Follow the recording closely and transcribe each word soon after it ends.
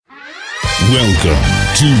Welcome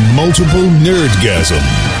to Multiple Nerdgasm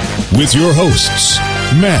with your hosts,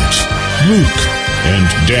 Matt, Luke,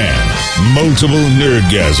 and Dan. Multiple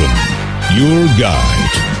Nerdgasm, your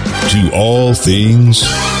guide to all things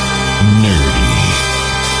nerdy.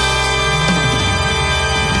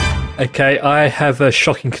 Okay, I have a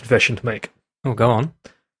shocking confession to make. Oh, go on.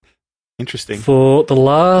 Interesting. For the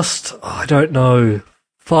last,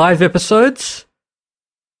 5 episodes,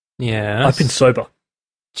 Yeah. I've been sober.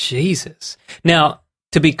 Jesus. Now,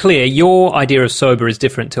 to be clear, your idea of sober is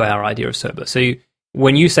different to our idea of sober. So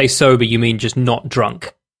when you say sober, you mean just not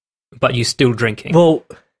drunk, but you're still drinking. Well,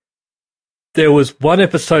 there was one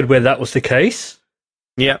episode where that was the case,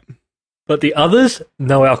 Yeah. but the others,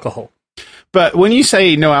 no alcohol. But when you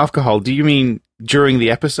say no alcohol, do you mean during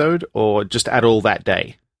the episode or just at all that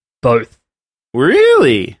day? Both.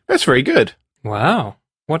 Really? That's very good. Wow.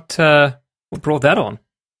 What brought that on?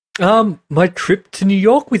 My trip to New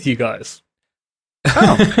York with you guys.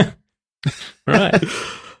 Oh. Right.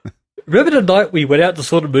 Remember the night we went out to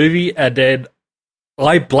saw the movie and then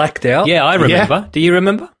I blacked out? Yeah, I remember. Do you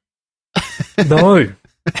remember? No.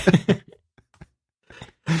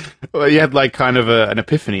 Well, you had like kind of an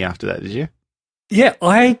epiphany after that, did you? Yeah,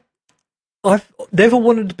 I've never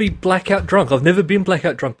wanted to be blackout drunk. I've never been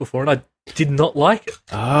blackout drunk before, and I did not like it.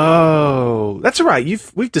 Oh, that's all right.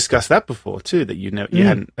 We've discussed that before too. That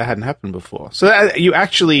that hadn't happened before. So you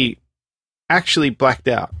actually blacked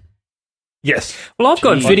out. Yes. Well, I've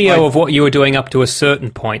got Gee. video of what you were doing up to a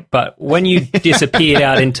certain point, but when you disappeared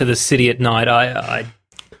out into the city at night,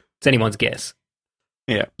 it's anyone's guess.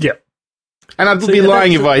 Yeah. Yeah. And I'd So, be yeah,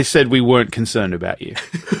 lying that's if I said we weren't concerned about you.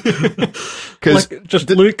 Because Like, just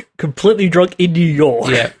Luke completely drunk in New York.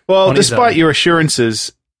 Yeah. well, on his despite own. your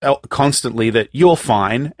assurances constantly that you're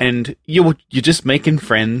fine and you're just making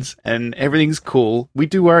friends and everything's cool, we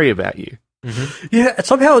do worry about you. Yeah, and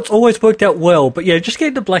somehow it's always worked out well. But yeah, just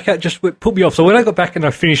getting the blackout just put me off. So when I got back and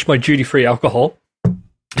I finished my duty-free alcohol,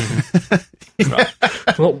 I'm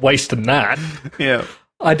not wasting that. Yeah.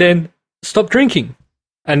 I then stopped drinking.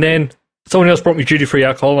 And then someone else brought me duty-free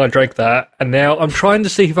alcohol and I drank that. And now I'm trying to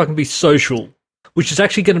see if I can be social, which is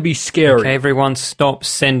actually going to be scary. Okay, everyone stop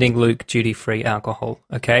sending Luke duty-free alcohol,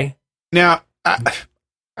 okay? Now,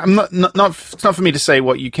 I'm not. It's not for me to say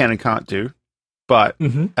what you can and can't do, but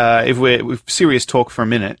if we're with serious talk for a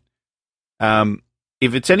minute,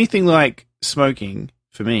 if it's anything like smoking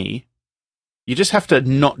for me, you just have to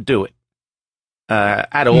not do it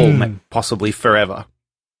at all, possibly forever,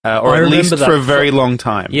 or I at least remember for a that. very long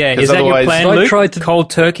time. Yeah, 'Cause is that your otherwise- plan, I Luke? tried to- Cold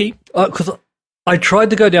turkey? Because I tried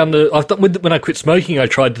to go down when I quit smoking, I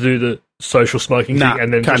tried to do the social smoking Nah, thing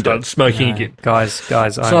and then can't just do started it. smoking No, again. Guys,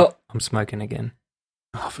 So- I'm smoking again.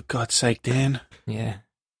 Oh, for God's sake, Dan! Yeah.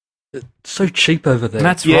 So cheap over there. And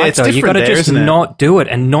that's Yeah, right, it's though. You different got to there, just isn't it? not do it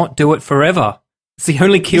and not do it forever. It's the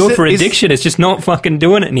only cure for is- addiction. It's just not fucking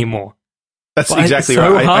doing it anymore. That's But it's exactly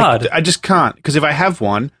so right. hard. I just can't, because if I have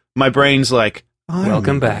one, my brain's like, oh, I Welcome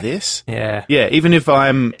remember back. This. Yeah. Yeah, even if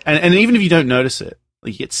I'm, and even if you don't notice it,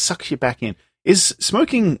 like it sucks you back in. Is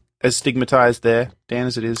smoking as stigmatized there, Dan,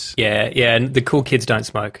 as it is? Yeah, and the cool kids don't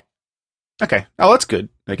smoke. Okay. Oh, that's good,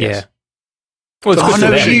 I guess. Yeah. Well, it's Oh, good no,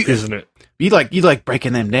 for It's them. you- cheap, isn't it? You like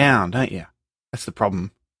breaking them down, don't you? That's the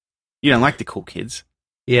problem. You don't like the cool kids.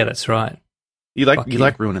 Yeah, that's right. You like Fuck you you.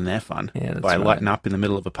 like ruining their fun Yeah, that's by right. lighting up in the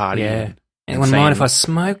middle of a party. Yeah. And Anyone saying- mind if I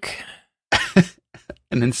smoke?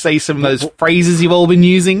 and then say some of those phrases you've all been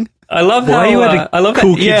using. I love Why how are you at a I love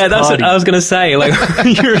cool how, yeah, kids that's party? what I was going to say. Like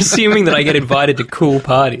you're assuming that I get invited to cool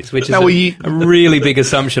parties, which is No, well, a really big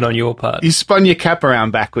assumption on your part. You spun your cap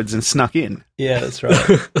around backwards and snuck in. Yeah, that's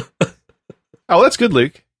right. Oh, that's good,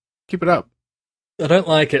 Luke. Keep it up. I don't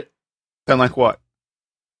like it. Don't like what?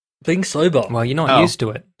 Being sober. Well, you're not Oh. used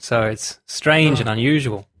to it, so it's strange and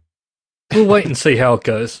unusual. We'll wait and see how it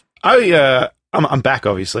goes. I'm back,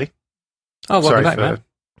 obviously. Oh, welcome back, for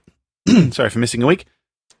man. sorry for missing a week.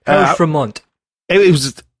 How's Vermont? It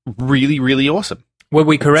was really, really awesome. Were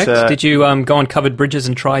we correct? It's, Did you go on covered bridges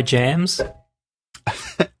and try jams?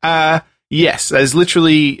 Yes, there's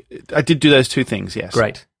literally. I did do those two things. Yes,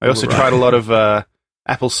 Great. I also Right. tried a lot of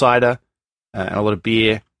apple cider and a lot of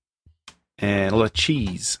beer and a lot of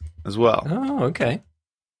cheese as well. Oh, okay.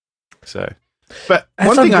 So, but As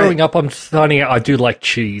one I'm thing growing up, I'm finding out I do like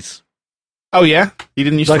cheese. oh yeah, you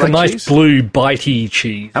didn't used Like to a like nice cheese? blue, bitey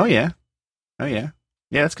cheese. Oh yeah, yeah,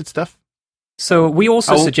 that's good stuff. So we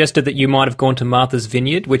also Oh. suggested that you might have gone to Martha's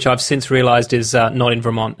Vineyard, which I've since realised is not in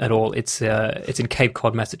Vermont at all. It's in Cape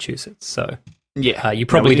Cod, Massachusetts. So Yeah, you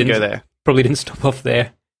probably we can didn't go there. Probably didn't stop off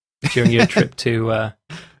there during your trip to.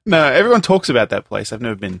 No, everyone talks about that place. I've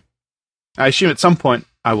never been. I assume at some point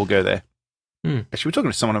I will go there. Actually, we were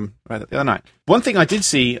talking to someone about that the other night. One thing I did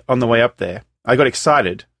see on the way up there, I got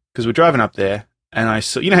excited because we're driving up there, and I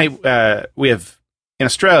saw, how we have in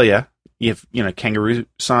Australia, you have kangaroo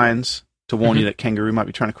signs to warn you that kangaroo might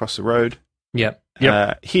be trying to cross the road. Yep.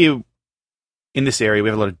 Here in this area, we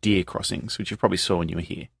have a lot of deer crossings, which you probably saw when you were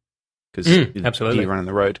here, because absolutely deer running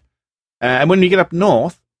the road. And when you get up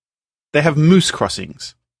north, they have moose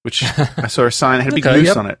crossings, which I saw a sign that had a big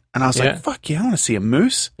moose on it, and I was like, "Fuck yeah, I want to see a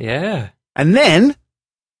moose." Yeah. And then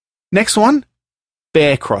next one,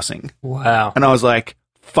 bear crossing. Wow. And I was like,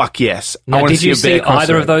 "Fuck yes, I Now, want to did you see a bear see crossing."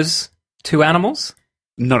 either of those two animals?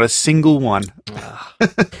 Not a single one.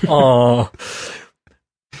 Oh.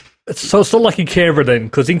 So it's not like in Canberra then,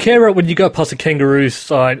 because in Canberra, when you go past a kangaroo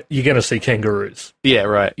sign, you're going to see kangaroos. Yeah,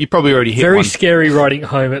 right. You probably already hit Very one. scary riding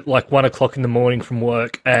home at like 1 o'clock in the morning from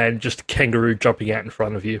work and just a kangaroo jumping out in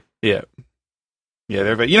front of you. Yeah. Yeah,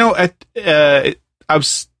 they're very... I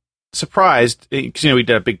was surprised, because, we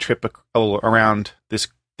did a big trip all around this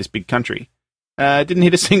big country. Didn't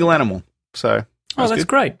hit a single animal, so... That's good.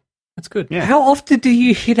 great. That's good. Yeah. How often do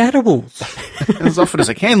you hit animals? As often as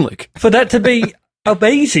I can, Luke. For that to be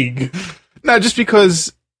amazing. No, just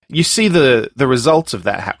because you see the results of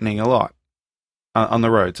that happening a lot on the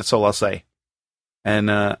roads. That's all I'll say. And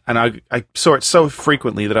I saw it so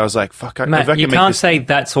frequently that I was like, "Fuck!" Matt, if I can you make can't this... say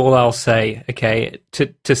that's all I'll say. Okay,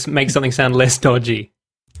 to make something sound less dodgy.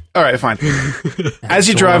 All right, fine. As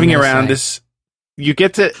you're all driving I'm gonna around say. this, you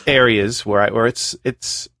get to areas where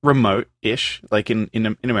it's remote-ish. Like in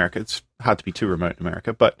America, it's hard to be too remote in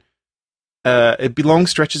America, but it'd be long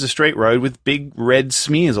stretches of straight road with big red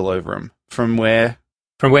smears all over them from where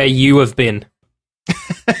you have been.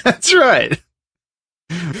 That's right.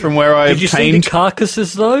 From where I Did you see the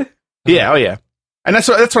carcasses though? Yeah, oh yeah. And that's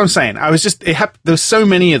what I'm saying. I was just there was so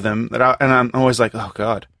many of them that I'm always like, "Oh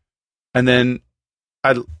god." And then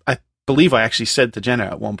I believe I actually said to Jenna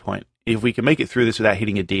at one point, "If we can make it through this without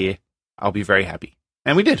hitting a deer, I'll be very happy."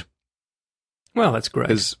 And we did. Well, that's great.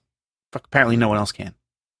 Because apparently no one else can.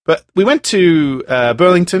 But we went to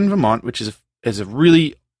Burlington, Vermont, which is a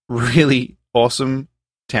really, really awesome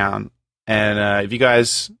town. And if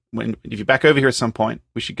you're back over here at some point,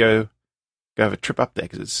 we should go have a trip up there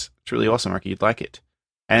because it's really awesome. I reckon you'd like it.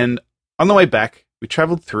 And on the way back, we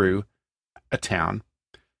traveled through a town,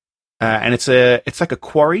 and it's like a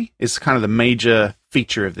quarry is kind of the major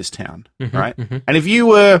feature of this town, right? Mm-hmm. And if you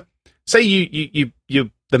were, say you're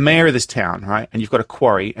the mayor of this town, right, and you've got a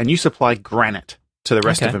quarry, and you supply granite to the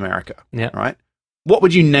rest of America, right? What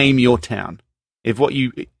would you name your town if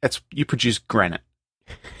you produce granite?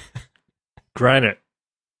 Granite.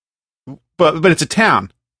 But it's a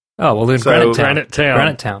town. Oh, well, then So- Granite Town. Granite Town.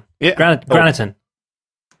 Granite Town. Yeah. Graniton.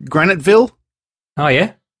 Graniteville? Oh,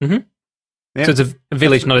 yeah? Mm-hmm. Yeah. So it's a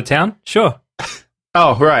village, not a town? Sure.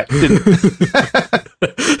 Oh, right.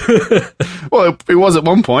 Well, it was at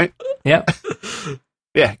one point. Yep.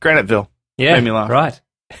 Yeah, Graniteville. Yeah. Made me laugh. Right.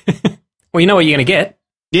 Well, you know what you're going to get.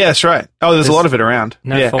 Yeah, that's right. Oh, there's a lot of it around.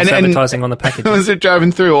 No yeah. false advertising on the package. As we're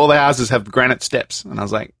driving through, all the houses have granite steps. And I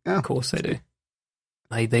was like, oh, Of course they do.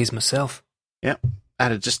 Made these myself. yeah. I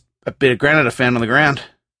had just a bit of granite I found on the ground.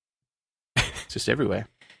 It's just everywhere.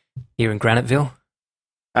 Here in Graniteville.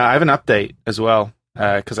 I have an update as well,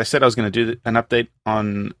 because I said I was going to do an update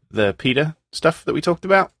on the PETA stuff that we talked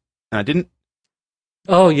about, and I didn't.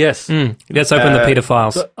 Oh, yes. Let's open the PETA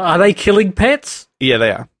files. So are they killing pets? Yeah,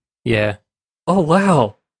 they are. Yeah. Oh,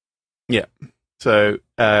 wow. Yeah. So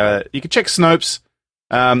you can check Snopes.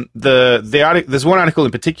 There's one article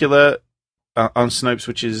in particular on Snopes,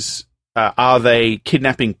 which is, are they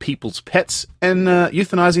kidnapping people's pets and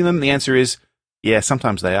euthanizing them? The answer is, yeah,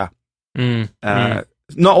 sometimes they are.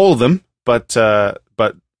 Not all of them, but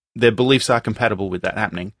their beliefs are compatible with that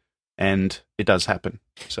happening, and it does happen.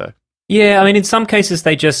 So Yeah, I mean, in some cases,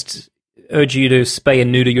 they just urge you to spay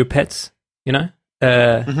and neuter your pets, you know?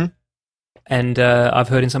 And I've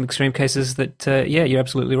heard in some extreme cases that, yeah, you're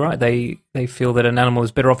absolutely right. They feel that an animal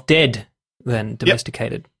is better off dead than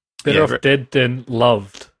domesticated. Better off dead than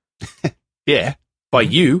loved. yeah, by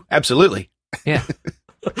you, absolutely. Yeah.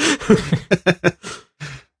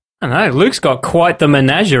 I don't know. Luke's got quite the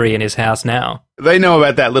menagerie in his house now. They know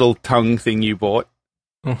about that little tongue thing you bought,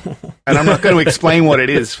 and I'm not going to explain what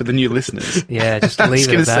it is for the new listeners. Yeah, just I'm leave just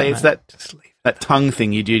it going at to that. say it's mate. that tongue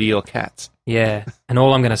thing you do to your cats. Yeah, and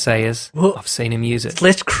all I'm going to say is, Well, I've seen him use it. It's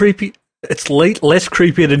less creepy. It's less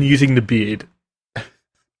creepy than using the beard.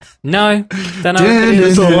 No, don't know if it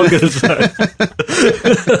is. That's all I'm going to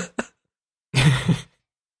say.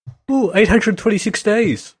 Ooh, 826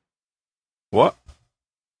 days. What?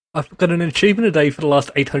 I've got an achievement a day for the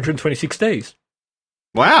last 826 days.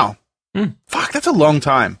 Wow. Fuck, that's a long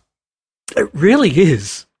time. It really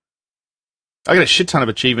is. I got a shit ton of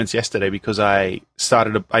achievements yesterday because I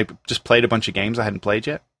just played a bunch of games I hadn't played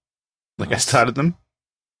yet. Like, I started them.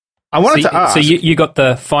 I wanted to ask. So you got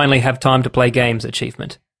the finally have time to play games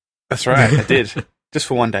achievement. That's right, I did. Just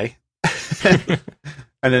for one day.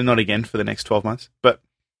 And then not again for the next 12 months. But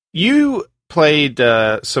you played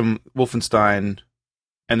some Wolfenstein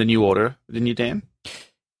and the New Order, didn't you, Dan?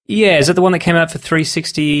 Yeah, is that the one that came out for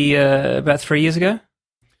 360 about 3 years ago?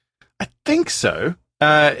 I think so.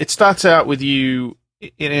 It starts out with you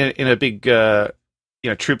in a big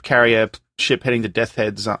troop carrier ship heading to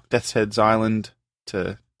Death's Head's Island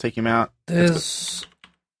to take him out.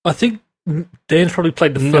 I think Dan's probably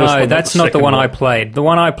played the first one. No, that's not the one I played. The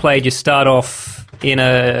one I played, you start off in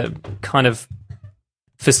a kind of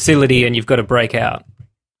facility and you've got to break out.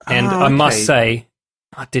 And I must say,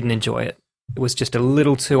 I didn't enjoy it. It was just a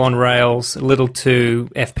little too on rails, a little too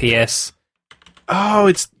FPS.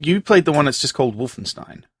 Oh, you played the one that's just called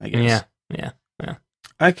Wolfenstein, I guess. Yeah.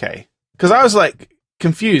 Okay. Because I was like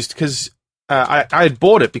confused because I had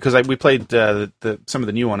bought it because we played some of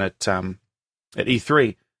the new one at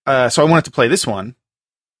E3. So I wanted to play this one,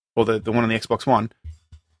 or the one on the Xbox One.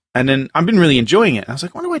 And then I've been really enjoying it. I was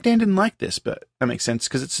like, I wonder why Dan didn't like this, but that makes sense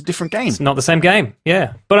because it's a different game. It's not the same game,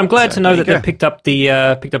 yeah. But I'm glad to know that they picked up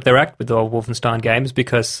their act with the old Wolfenstein games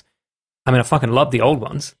because, I mean, I fucking love the old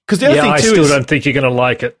ones. Because the other thing I too still is, don't think you're going to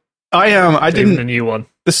like it. I didn't. The new one.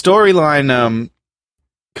 The storyline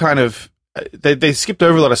kind of they skipped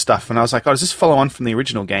over a lot of stuff, and I was like, oh, does this follow on from the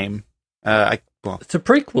original game? It's a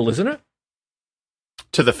prequel, isn't it?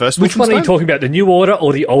 To the first. Which one are you talking about? The New Order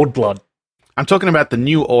or the Old Blood? I'm talking about the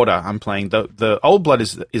New Order. I'm playing the Old Blood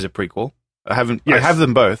is a prequel. I have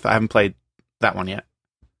them both. I haven't played that one yet.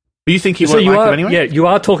 But you think he won't like them anyway? Yeah, you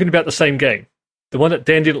are talking about the same game. The one that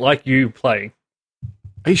Dan didn't like you playing.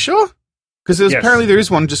 Are you sure? Because apparently there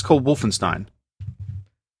is one just called Wolfenstein.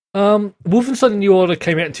 Wolfenstein New Order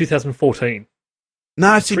came out in 2014.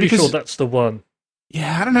 No, see, pretty sure that's the one.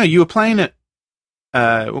 Yeah, I don't know. You were playing it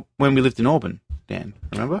when we lived in Auburn, Dan.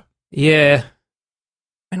 Remember? Yeah.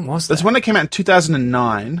 When was that? That's one that came out in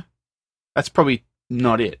 2009. That's probably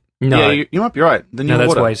not it. No. Yeah, you might be right. The New Order.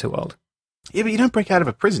 That's way too old. Yeah, but you don't break out of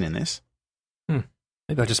a prison in this.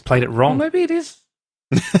 Maybe I just played it wrong. Well, maybe it is.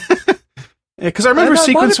 Yeah, because I remember a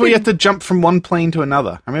sequence where you had to jump from one plane to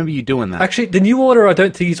another. I remember you doing that. Actually, the New Order I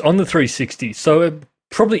don't think is on the 360, so it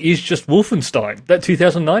probably is just Wolfenstein, that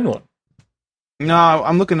 2009 one. No,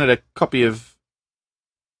 I'm looking at a copy of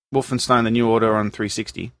Wolfenstein: The New Order on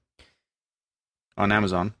 360 on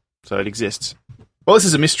Amazon, so it exists. Well, this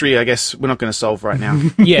is a mystery, I guess, we're not going to solve right now.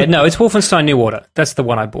 Yeah, no, it's Wolfenstein New Order. That's the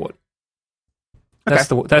one I bought. That's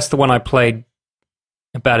the one I played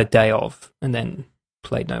about a day of, and then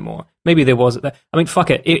played no more. Maybe there was. I mean, fuck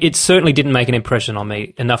it. It certainly didn't make an impression on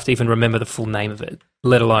me enough to even remember the full name of it,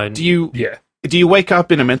 let alone. Do you wake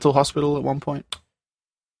up in a mental hospital at one point?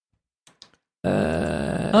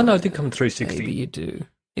 Oh no, it did come in 360.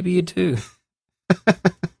 Maybe you do.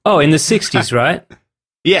 Oh, in the 60s, right?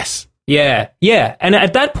 Yes. Yeah. And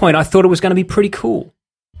at that point, I thought it was going to be pretty cool.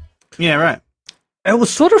 Yeah, right. It was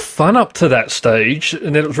sort of fun up to that stage,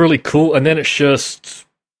 and then it was really cool, and then it's just,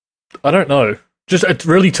 I don't know. Just it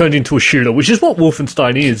really turned into a shooter, which is what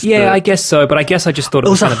Wolfenstein is. Yeah, I guess so, but I guess I just thought it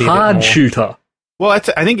was going to be a hard bit more shooter. Well, I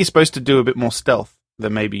think you're supposed to do a bit more stealth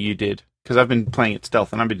than maybe you did, because I've been playing it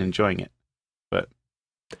stealth and I've been enjoying it. But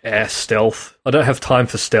stealth. I don't have time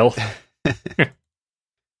for stealth.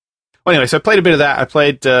 Well, anyway, so I played a bit of that. I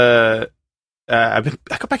played. I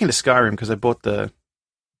got back into Skyrim because I bought the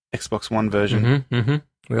Xbox One version.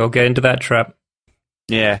 We all get into that trap.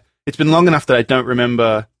 Yeah, it's been long enough that I don't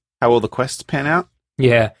remember how all the quests pan out.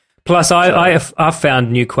 Yeah. Plus, I've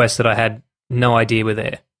found new quests that I had no idea were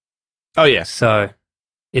there. Oh yeah. So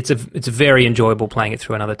it's very enjoyable playing it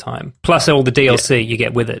through another time. Plus all the DLC you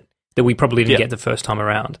get with it that we probably didn't get the first time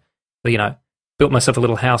around. But, built myself a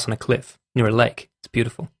little house on a cliff near a lake. It's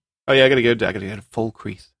beautiful. Oh yeah, I gotta go to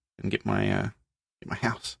Falkreath and get my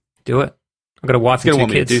house. Do it. I've got a wife and 2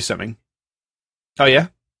 want kids. Me to do something. Oh yeah.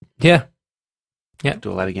 Yeah.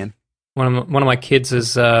 Do all that again. One of my kids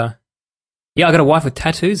is. I got a wife with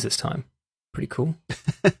tattoos this time. Pretty cool.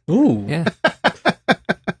 Ooh. Yeah.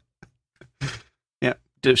 Yeah.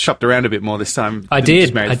 Just shopped around a bit more this time. I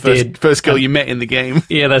did. I did. First girl you met in the game.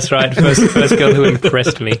 Yeah, that's right. First girl who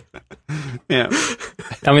impressed me. Yeah.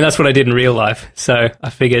 I mean, that's what I did in real life. So I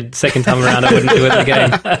figured second time around I wouldn't do it in the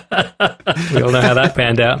game. We all know how that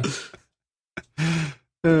panned out.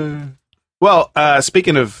 Well,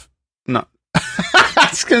 speaking of I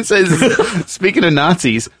was going to say, speaking of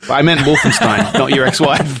Nazis, but I meant Wolfenstein, not your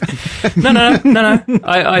ex-wife. No.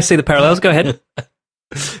 I see the parallels. Go ahead.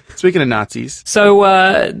 Speaking of Nazis.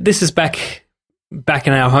 So this is back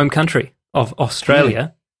in our home country of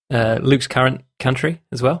Australia, Luke's current country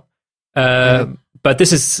as well. But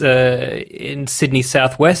this is in Sydney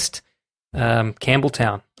southwest,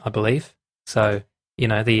 Campbelltown, I believe. So,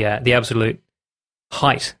 the absolute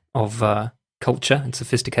height of culture and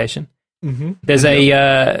sophistication. Mm-hmm. There's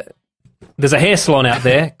a hair salon out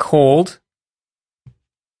there called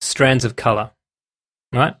Strands of Colour,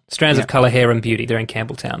 right? Strands of Colour Hair and Beauty. They're in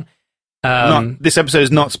Campbelltown. This episode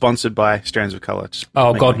is not sponsored by Strands of Colour.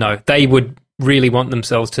 Oh, God, no. They would really want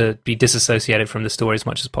themselves to be disassociated from the story as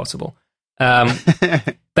much as possible.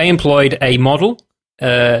 They employed a model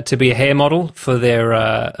to be a hair model for their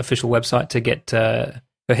official website to get her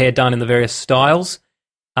hair done in the various styles.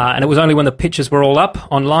 And it was only when the pictures were all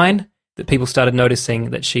up online that people started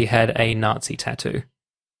noticing that she had a Nazi tattoo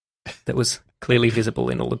that was clearly visible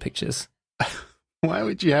in all the pictures. Why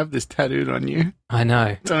would you have this tattooed on you? I know.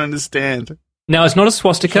 I don't understand. Now, it's not a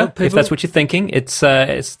swastika, if that's what you're thinking. It's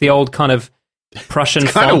the old kind of Prussian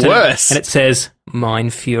It's kind font. of worse. And it says, Mein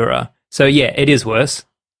Führer. So, yeah, it is worse.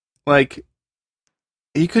 Like,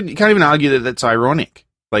 you can't even argue that that's ironic.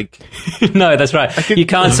 Like, No, that's right. You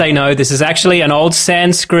can't say no. This is actually an old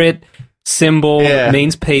Sanskrit symbol. Yeah. It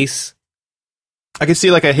means peace. I could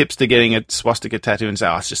see like a hipster getting a swastika tattoo and say,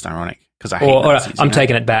 "Oh, it's just ironic because I hate Or Nazis." I'm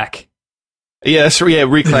taking it back. Yeah,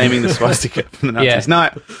 reclaiming the swastika from the Yeah. Nazis. No,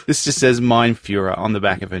 this just says "Mein Führer" on the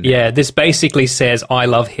back of her neck. Yeah, this basically says, I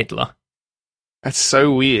love Hitler. That's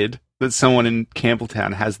so weird that someone in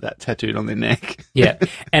Campbelltown has that tattooed on their neck. Yeah.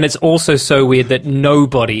 And it's also so weird that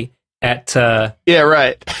nobody at Yeah,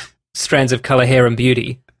 right. Strands of Colour Hair and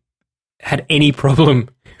Beauty had any problem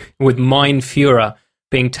with Mein Führer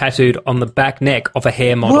being tattooed on the back neck of a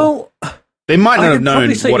hair model. Well, They might I not have could known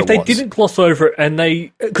probably see what if it they was. didn't gloss over it and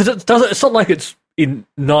because it's not like it's in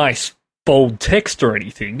nice bold text or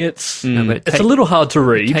anything. It's No, but it's a little hard to it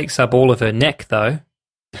read. takes up all of her neck, though.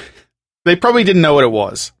 They probably didn't know what it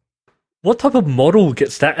was. What type of model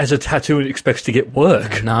gets that as a tattoo and expects to get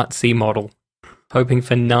work? A Nazi model. Hoping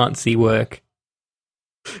for Nazi work.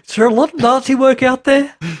 Is there a lot of Nazi work out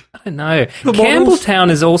there? I don't know. The models?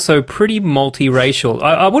 Campbelltown is also pretty multiracial.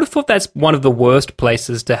 I would have thought that's one of the worst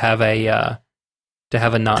places to have a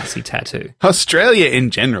Nazi tattoo. Australia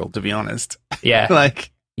in general, to be honest. Yeah,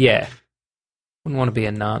 Like, yeah. Wouldn't want to be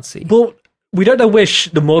a Nazi. Well, we don't know where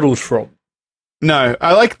the model's from. no,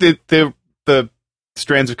 I like the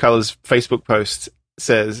Strands of Colour's Facebook post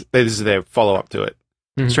says, this is their follow-up to it.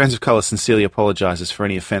 Mhm. Strands of Colour sincerely apologises for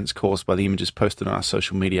any offence caused by the images posted on our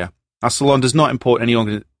social media. Our salon does not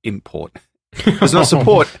does not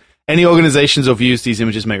support any organisations or views these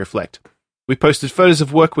images may reflect. We posted photos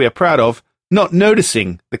of work we are proud of, not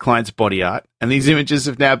noticing the client's body art, and these images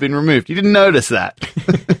have now been removed. You didn't notice that.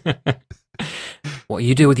 What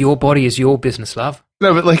you do with your body is your business, love.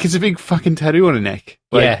 No, but like it's a big fucking tattoo on her neck.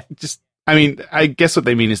 Like, Yeah. Just, I mean, I guess what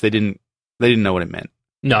they mean is they didn't know what it meant.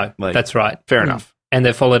 No, Like, that's right. Fair enough. And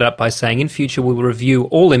they're followed up by saying, in future, we will review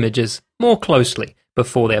all images more closely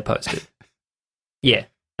before they're posted. Yeah,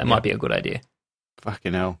 that might be a good idea.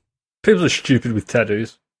 Fucking hell. People are stupid with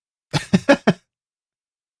tattoos.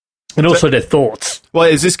 And also their thoughts. Well,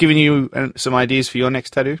 is this giving you some ideas for your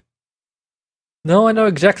next tattoo? No, I know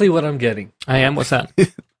exactly what I'm getting. I am. What's that?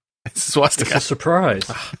 It's a It's swastika. a surprise.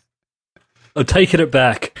 I'm taking it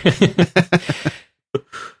back.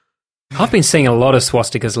 I've been seeing a lot of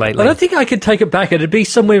swastikas lately. I don't think I could take it back. It'd be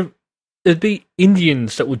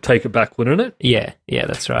Indians that would take it back, wouldn't it? Yeah,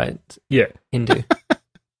 that's right. Yeah. Hindu.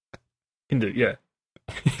 Hindu, yeah.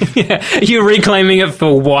 Yeah, you're reclaiming it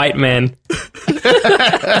for white men.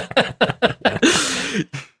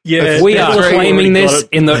 Yeah, We they've are already claiming got this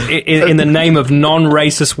it. in the name of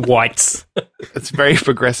non-racist whites. It's very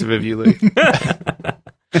progressive of you, Luke.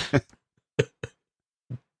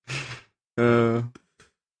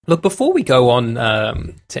 Look, before we go on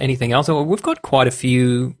to anything else, we've got quite a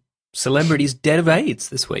few celebrities dead of AIDS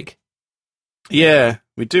this week. Yeah,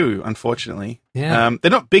 we do, unfortunately. Yeah.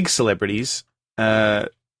 They're not big celebrities,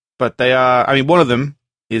 but they are. I mean, one of them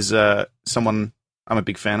is someone I'm a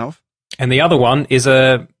big fan of. And the other one is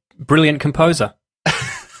a brilliant composer.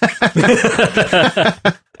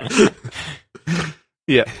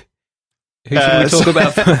 Yeah. Who should we talk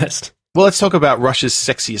about first? Well, let's talk about Russia's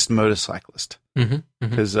sexiest motorcyclist.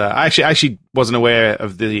 Because I actually wasn't aware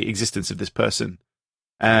of the existence of this person.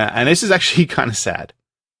 And this is actually kind of sad.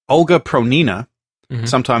 Olga Pronina,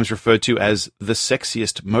 sometimes referred to as the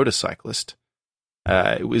sexiest motorcyclist,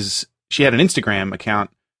 she had an Instagram account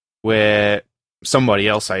where somebody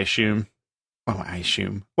else, I assume.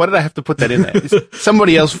 Why did I have to put that in there?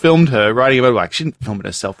 Somebody else filmed her riding a motorbike. She didn't film it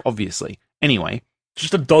herself, obviously. Anyway,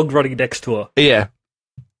 Just a dog running next to her. Yeah.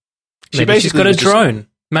 Maybe she's got a drone.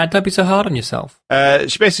 Matt, don't be so hard on yourself.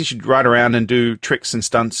 She basically should ride around and do tricks and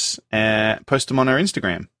stunts, post them on her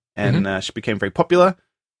Instagram. And she became very popular.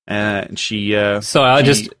 And she...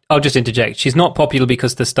 Sorry, I'll just interject. She's not popular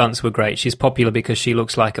because the stunts were great. She's popular because she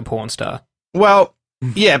looks like a porn star. Well,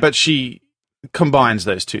 yeah, but she combines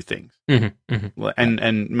those two things.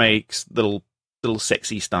 And makes little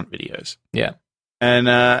sexy stunt videos. Yeah.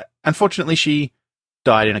 And unfortunately, she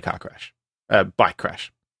died in a car crash. Bike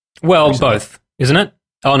crash. Well, recently. both, isn't it?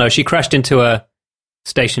 Oh, no, she crashed into a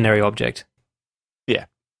stationary object. Yeah.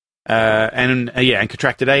 And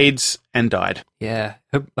contracted AIDS and died. Yeah.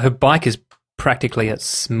 Her bike is practically a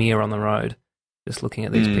smear on the road, just looking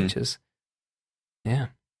at these pictures. Yeah.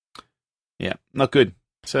 Yeah, not good.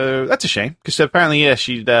 So that's a shame, because apparently,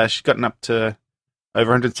 she'd gotten up to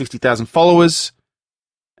over 160,000 followers,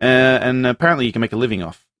 and apparently you can make a living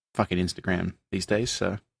off fucking Instagram these days,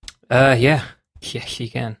 so... Yeah, you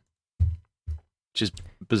can. Which is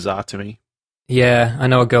bizarre to me. Yeah, I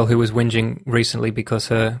know a girl who was whinging recently because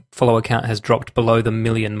her follower count has dropped below the 1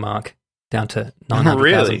 million mark, down to 900,000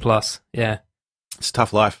 Really? plus. Yeah. It's a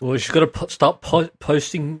tough life. Well, she's got to start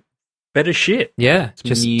posting better shit. Yeah, nude,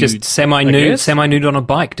 just I guess. semi-nude on a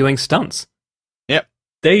bike doing stunts. Yep.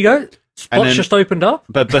 There you go. Spots just opened up.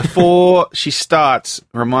 But before she starts,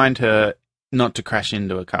 remind her not to crash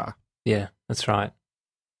into a car. Yeah, that's right.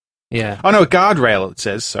 Yeah. Oh, no, a guardrail, it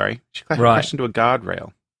says. Sorry. She Right. crashed into a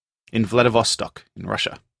guardrail in Vladivostok in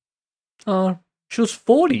Russia. Oh, she was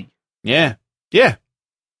 40. Yeah. Yeah.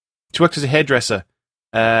 She works as a hairdresser.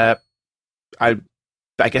 I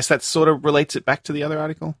guess that sort of relates it back to the other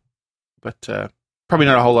article. But probably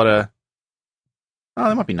not a whole lot of... Oh,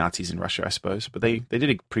 there might be Nazis in Russia, I suppose. But they did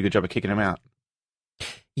a pretty good job of kicking them out.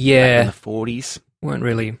 Yeah. Back in the 40s. Weren't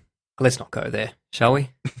really... Let's not go there, shall we?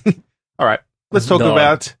 All right. Let's talk No.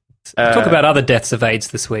 about... Talk about other deaths of AIDS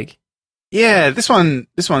this week. Yeah, this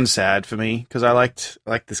one's sad for me because I liked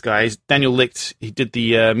this guy. He's Daniel Licht. He did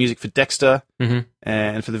the music for Dexter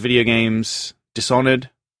and for the video games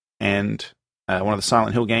Dishonored and one of the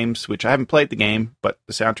Silent Hill games, which I haven't played the game, but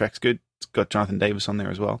the soundtrack's good. It's got Jonathan Davis on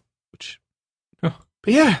there as well, which. Oh.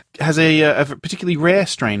 But yeah, has a particularly rare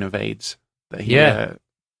strain of AIDS that he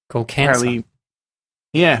called cancer. apparently.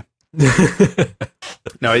 Yeah.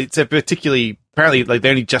 No, it's a particularly apparently like they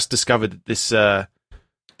only just discovered this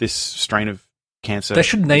this strain of cancer. They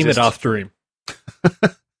should name exists. it after him.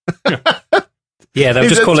 Yeah, they'll Is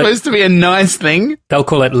just it call supposed to be a nice thing? They'll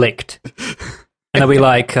call it licked. And they'll be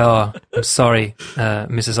like, "Oh, I'm sorry,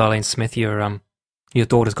 Mrs. Eileen Smith, your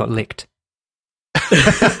daughter's got licked."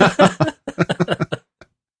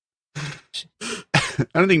 I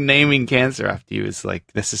don't think naming cancer after you is like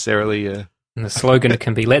necessarily And the slogan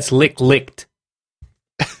can be, "Let's lick licked."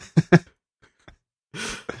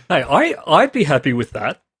 Hey, I'd be happy with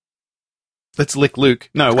that. let's lick Luke.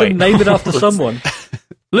 No, Could wait. name it after someone.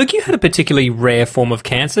 Luke, you had a particularly rare form of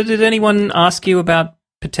cancer. Did anyone ask you about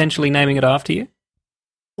potentially naming it after you?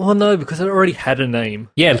 Well, no, because it already had a name.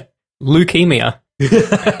 Yeah, leukemia.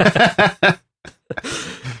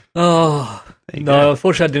 Oh, no,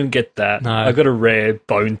 unfortunately I didn't get that. No. I got a rare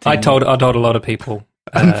bone thing. I told a lot of people.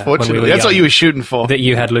 Unfortunately, when we were that's what young, you were shooting for. that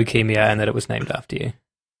you had leukemia and that it was named after you.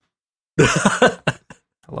 A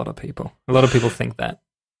lot of people think that.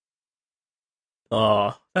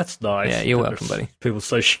 Oh, that's nice. Yeah, you're welcome, buddy. People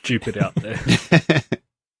so stupid out there.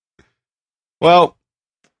 Well,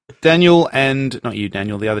 Daniel and not you,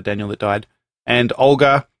 Daniel, the other Daniel that died, and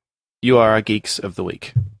Olga, you are our geeks of the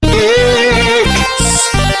week.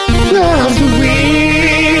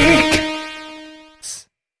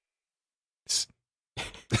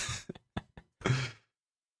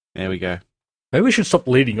 There we go. Maybe we should stop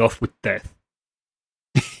leading off with death.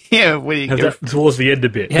 Yeah, where do you Have go? that towards the end a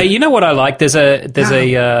bit. Hey, you know what I like? There's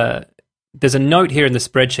a note here in the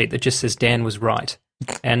spreadsheet that just says Dan was right.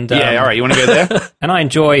 And Yeah, all right. You want to go there? And I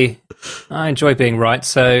enjoy being right.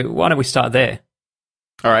 So why don't we start there?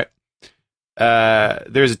 All right.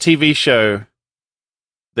 There's a TV show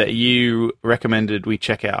that you recommended we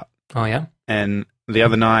check out, Oh yeah. and the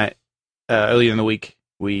other night, earlier in the week,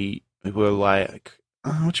 we were like,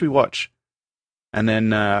 oh, "What should we watch?" And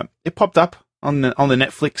then it popped up on the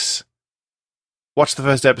Netflix. Watched the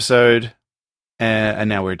first episode, and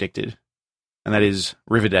now we're addicted, and that is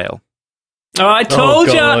Riverdale. Oh, I told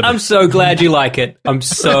you. God. I'm so glad you like it. I'm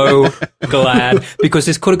so glad because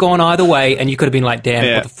this could have gone either way, and you could have been like, "Dan,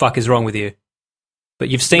 Yeah. what the fuck is wrong with you?" But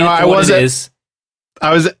you've seen No, it I for what it wasn't. is.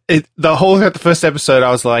 The whole the first episode, I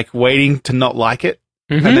was like waiting to not like it,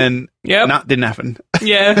 Mhm. and then Yep. no, it didn't happen.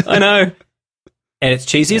 Yeah, I know. And it's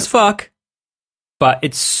cheesy as fuck, but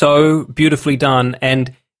it's so beautifully done.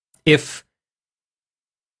 And if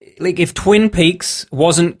Twin Peaks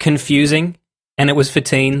wasn't confusing and it was for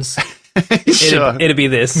teens, Sure. it'd be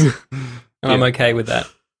this. And I'm okay with that.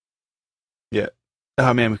 Yeah.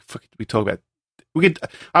 Oh man, we talk about.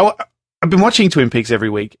 I've been watching Twin Peaks every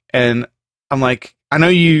week, and I'm like, I know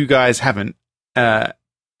you guys haven't, and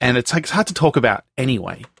it's like it's hard to talk about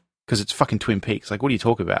anyway because it's fucking Twin Peaks. Like, what do you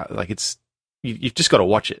talk about? Like, it's you've just got to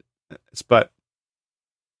watch it.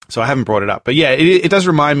 So I haven't brought it up, but yeah, it does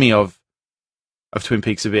remind me of Twin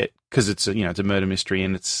Peaks a bit because it's it's a murder mystery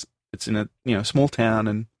and it's in a small town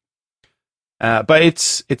and but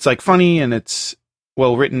it's like funny and it's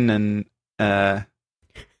well written and I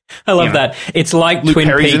love that. It's like Luke Twin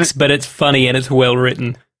Perry's in Peaks, it. but it's funny and it's well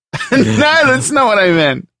written. No, that's not what I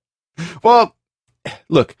meant. Well,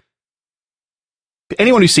 look,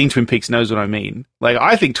 anyone who's seen Twin Peaks knows what I mean. Like,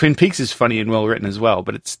 I think Twin Peaks is funny and well written as well,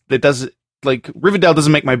 but Riverdale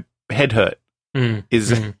doesn't make my head hurt.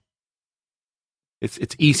 It's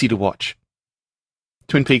easy to watch.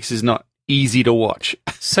 Twin Peaks is not easy to watch.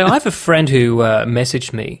 So I have a friend who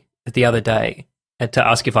messaged me the other day to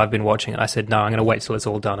ask if I've been watching it. I said, no, I'm going to wait till it's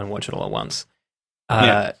all done and watch it all at once.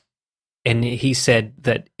 And he said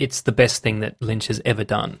that it's the best thing that Lynch has ever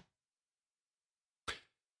done.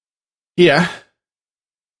 Yeah.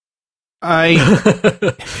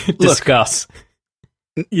 Discuss.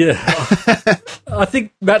 Yeah. I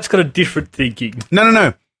think Matt's got a different thinking.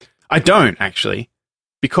 No. I don't, actually.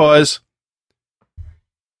 Because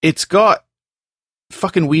it's got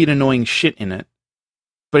fucking weird, annoying shit in it.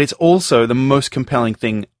 But it's also the most compelling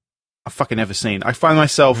thing I've fucking ever seen. I find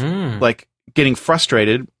myself, like, getting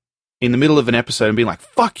frustrated in the middle of an episode and being like,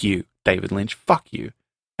 fuck you, David Lynch, fuck you.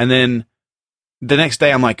 And then the next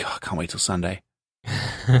day I'm like, oh, I can't wait till Sunday.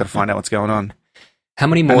 Gotta find out what's going on. How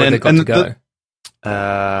many more have they got to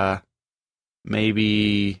go?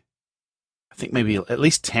 Maybe at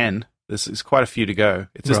least 10. There's quite a few to go.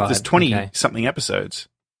 There's 20-something episodes.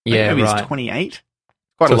 Yeah, maybe right. it's 28.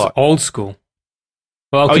 Quite So a lot. it's old school.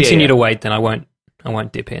 Well, I'll continue to wait, then I won't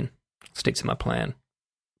dip in. Stick to my plan.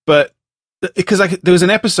 But because there was an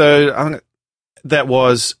episode that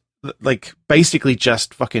was like basically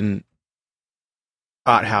just fucking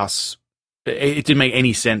art house. It didn't make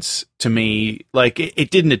any sense to me. Like it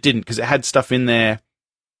didn't because it had stuff in there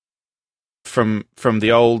from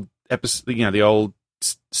the old episode, the old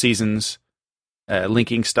seasons,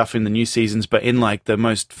 linking stuff in the new seasons, but in like the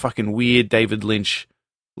most fucking weird David Lynch,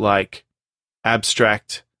 like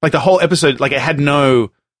abstract, like the whole episode, like it had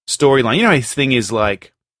no storyline. You know, his thing is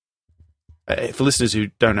like, for listeners who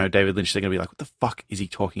don't know David Lynch, they're gonna be like, what the fuck is he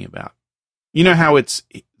talking about? You know how it's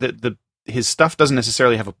his stuff doesn't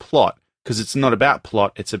necessarily have a plot because it's not about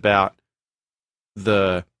plot. It's about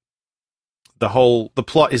the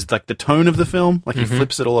plot is like the tone of the film. Like he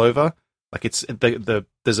flips it all over. Like it's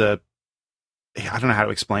there's a, I don't know how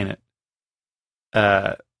to explain it.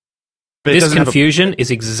 But this confusion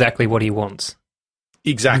is exactly what he wants.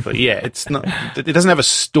 Exactly. Yeah. It's not. It doesn't have a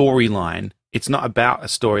storyline. It's not about a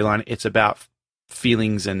storyline. It's about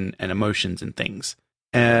feelings and emotions and things.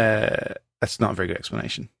 That's not a very good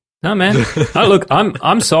explanation. No, man. Look,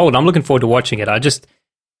 I'm sold. I'm looking forward to watching it. I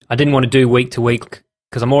didn't want to do week to week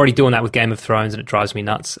because I'm already doing that with Game of Thrones and it drives me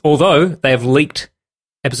nuts. Although they have leaked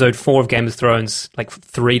episode 4 of Game of Thrones like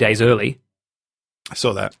 3 days early. I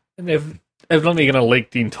saw that. And they're evidently going to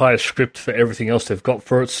leak the entire script for everything else they've got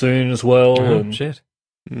for it soon as well. Oh, shit.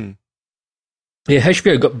 Yeah,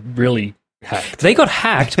 HBO got really hacked. They got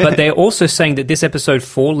hacked, but they're also saying that this episode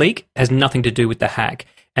 4 leak has nothing to do with the hack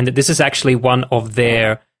and that this is actually one of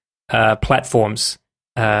their platforms,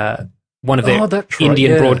 one of their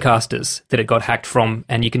Indian broadcasters that it got hacked from,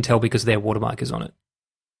 and you can tell because their watermark is on it.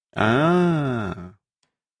 Ah.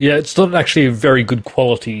 Yeah, it's not actually a very good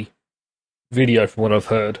quality video from what I've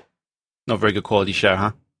heard. Not very good quality show,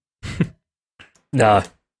 huh? No.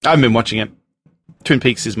 I haven't been watching it. Twin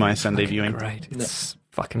Peaks is my Sunday viewing. Great. It's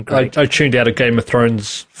fucking great. I tuned out of Game of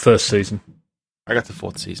Thrones first season. I got the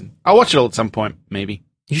 4th season. I'll watch it all at some point, maybe.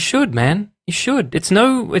 You should, man. You should. It's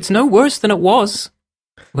no worse than it was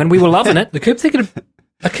when we were loving it. I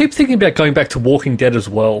keep thinking about going back to Walking Dead as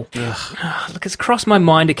well. Look, it's crossed my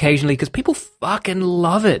mind occasionally because people fucking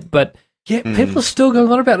love it, but yeah, people are still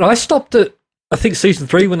going on about it. I stopped at, I think, season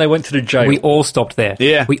 3 when they went to the jail. we all stopped there.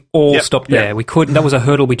 Yeah. We all stopped there. We couldn't. That was a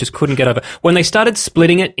hurdle we just couldn't get over. When they started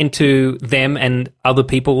splitting it into them and other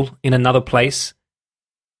people in another place,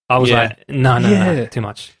 I was like, no, too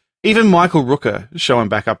much. Even Michael Rooker showing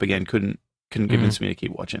back up again couldn't convince me to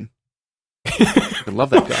keep watching. I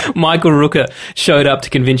love that guy. Michael Rooker showed up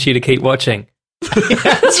to convince you to keep watching.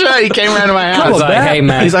 That's right. He came around to my I house. was like, hey,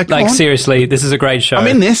 man, He's like, "Come on." seriously, this is a great show. I'm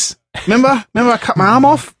in this. Remember I cut my arm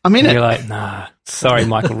off? I'm in And it. you're like, nah, sorry,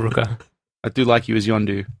 Michael Rooker. I do like you as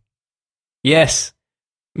Yondu. Yes,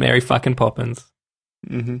 Mary fucking Poppins.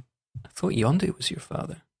 Mm-hmm. I thought Yondu was your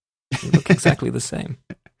father. You look exactly the same.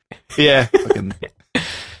 Yeah. Fucking,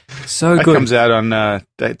 So that good. comes out on,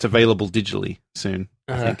 it's available digitally soon,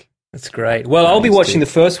 I think. That's great. Well, I'll be watching the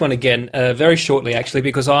first one again very shortly, actually,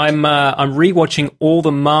 because I'm rewatching all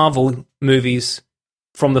the Marvel movies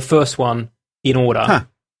from the first one in order.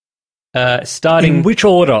 Starting In which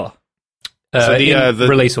order? So in the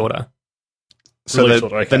release order. So Release the,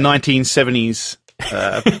 order, okay. the 1970s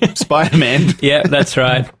Spider-Man. Yeah, that's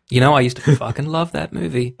right. You know, I used to fucking love that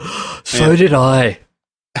movie. So did I.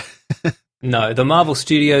 No, the Marvel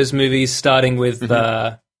Studios movies, starting with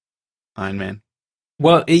Iron Man.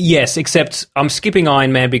 Well, yes, except I'm skipping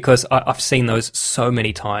Iron Man because I've seen those so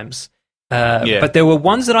many times. But there were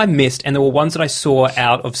ones that I missed, and there were ones that I saw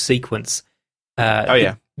out of sequence.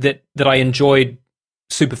 That I enjoyed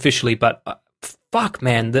superficially, but fuck,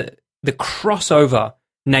 man, the crossover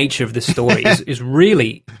nature of the story is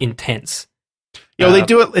really intense. Yeah, well, they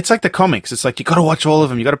do it. It's like the comics. It's like you got to watch all of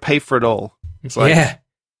them. You got to pay for it all. It's like,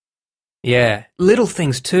 yeah, little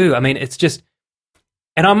things too. I mean, it's just,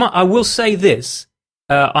 and I will say this: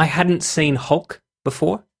 I hadn't seen Hulk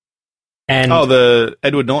before, and the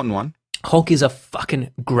Edward Norton one. Hulk is a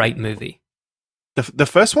fucking great movie. The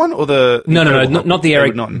first one or the No, not the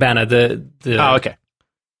Eric Norton. Banner. The Oh, okay.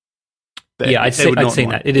 I'd seen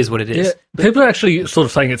that. It is what it is. Yeah, people are actually sort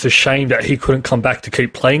of saying it's a shame that he couldn't come back to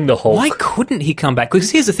keep playing the Hulk. Why couldn't he come back? Because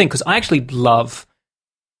here's the thing. Because I actually love.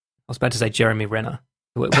 I was about to say Jeremy Renner.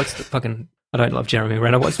 What's the fucking? I don't love Jeremy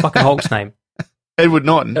Renner. What's fucking Hulk's name? Edward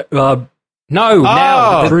Norton. No,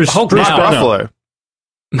 now Bruce Hulk Bruce now. Ruffalo.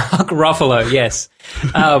 Mark Ruffalo. Yes,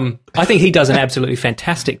 I think he does an absolutely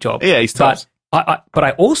fantastic job. Yeah, he's tough. But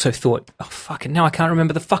I also thought, oh fucking, now I can't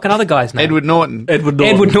remember the fucking other guy's name. Edward Norton. Edward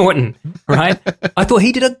Norton. Edward Norton. Right? I thought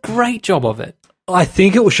he did a great job of it. I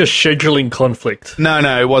think it was just scheduling conflict. No,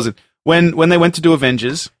 it wasn't. When they went to do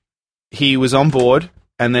Avengers, he was on board,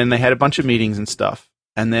 and then they had a bunch of meetings and stuff.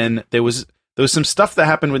 And then there was some stuff that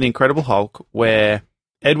happened with the Incredible Hulk where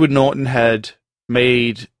Edward Norton had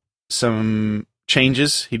made some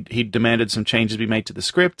changes. He demanded some changes be made to the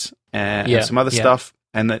script and some other stuff,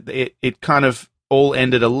 and that it kind of all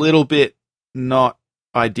ended a little bit not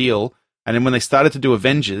ideal. And then when they started to do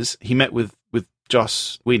Avengers, he met with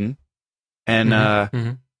Joss Whedon, and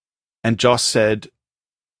and Joss said,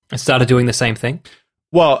 I started doing the same thing.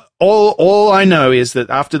 well, all I know is that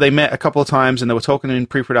after they met a couple of times and they were talking in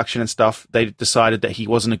pre-production and stuff, they decided that he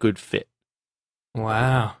wasn't a good fit.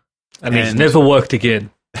 Wow. And he's never worked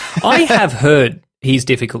again. I have heard he's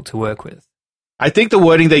difficult to work with. I think the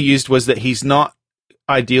wording they used was that he's not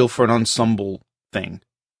ideal for an ensemble thing.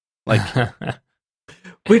 Like,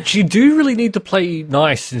 Which you do really need to play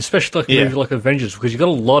nice, especially like a movie like Avengers, because you've got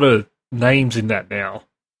a lot of names in that now.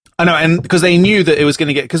 I know, and because they knew that it was going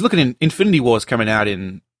to get, because look at Infinity War's coming out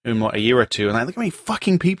in what, a year or two, and like, look how many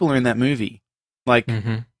fucking people are in that movie. Like,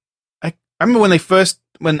 I remember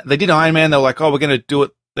when they did Iron Man, they were like, oh, we're going to do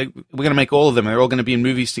it, we're going to make all of them, and they're all going to be in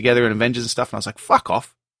movies together and Avengers and stuff, and I was like, fuck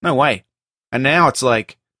off, no way. And now it's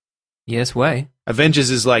like, yes way.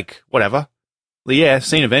 Avengers is like, whatever. Well, yeah,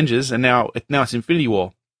 seen Avengers, and now it's Infinity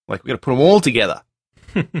War. Like, we're going to put them all together.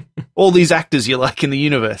 All these actors you like in the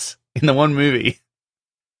universe, in the one movie.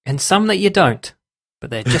 And some that you don't, but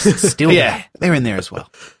they're just still there. They're in there as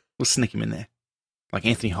well. We'll sneak him in there. Like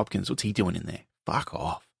Anthony Hopkins, what's he doing in there? Fuck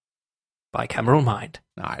off. Bicameral mind.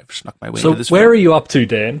 No, I've snuck my way So into this where film. are you up to,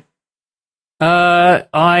 Dan?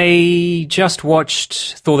 I just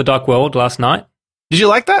watched Thor: The Dark World last night. Did you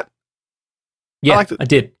like that? Yeah, liked it. I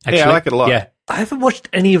did. Actually. Yeah, I like it a lot. Yeah, I haven't watched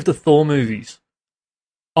any of the Thor movies.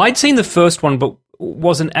 I'd seen the first one, but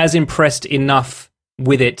wasn't as impressed enough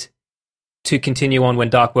with it to continue on when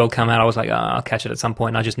Dark World came out. I was like, I'll catch it at some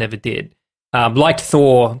point, and I just never did. Liked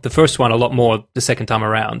Thor, the first one, a lot more the second time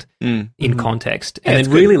around in context. Yeah, and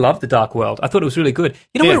then really loved The Dark World. I thought it was really good.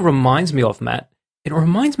 You know what it reminds me of, Matt? It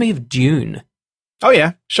reminds me of Dune. Oh,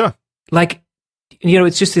 yeah, sure. Like, you know,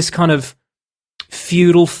 it's just this kind of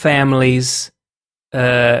feudal families,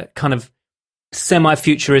 kind of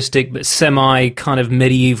semi-futuristic, but semi-kind of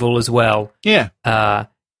medieval as well. Yeah.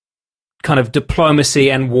 Kind of diplomacy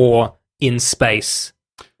and war in space.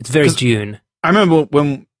 It's very Dune. I remember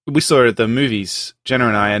when we saw it at the movies, Jenna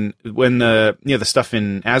and I, and when the stuff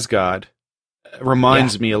in Asgard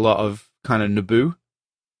reminds me a lot of kind of Naboo.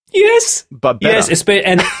 Yes. But better. Yes,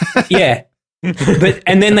 and yeah.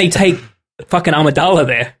 And then they take fucking Amidala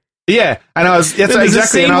there. Yeah, and I was that's There's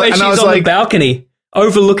exactly. a scene And where I she's was on like, the balcony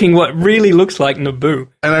overlooking what really looks like Naboo.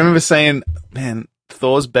 and I remember saying, "Man,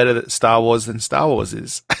 Thor's better at Star Wars than Star Wars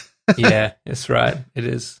is." Yeah, that's right. It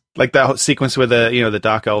is. Like that whole sequence where the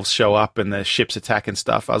Dark Elves show up and the ships attack and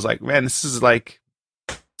stuff. I was like, man, this is like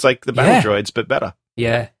it's like the battle droids, but better.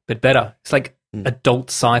 Yeah, but better. It's like adult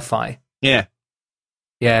sci-fi. Yeah.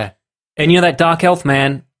 Yeah. And that Dark Elf,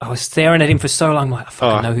 man, I was staring at him for so long. I'm like, I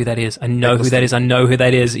fucking know who that is. I know who that is. I know who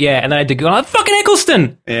that is. Yeah, and then I had to go, oh, fucking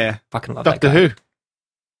Eccleston! Yeah. Fucking love Doctor that guy. Who.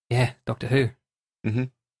 Yeah, Doctor Who. Mm-hmm.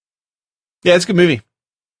 Yeah, it's a good movie.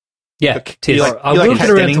 Yeah, You Yeah, like- I you like will Kat get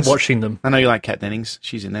around Dennings? to watching them. I know you like Kat Dennings.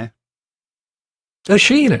 She's in there. Is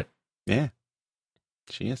she in it? Yeah.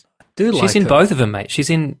 She is. I do like She's in her. both of them, mate. She's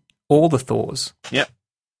in all the Thors. Yep.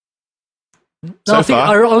 No, So I think,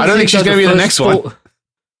 far. honestly I don't think she's though, going to be the next first one. Thor-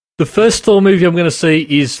 The first Thor movie I'm going to see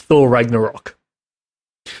is Thor Ragnarok.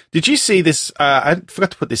 Did you see this? I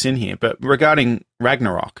forgot to put this in here, but regarding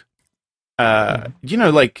Ragnarok,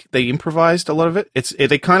 like they improvised a lot of it.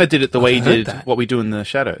 They kind of did it the way you heard did that. What We Do in the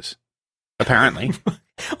Shadows. Apparently,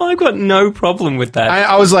 I've got no problem with that.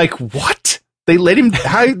 I was like, what? They let him?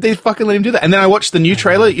 How they fucking let him do that? And then I watched the new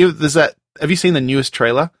trailer. There's that. Have you seen the newest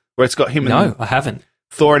trailer where it's got him no, and I haven't.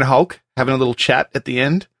 Thor and Hulk having a little chat at the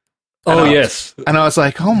end? Oh, And yes. And I was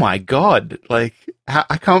like, oh my god! Like, I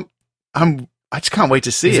just can't wait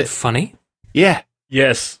to see Is it. it funny? Yeah,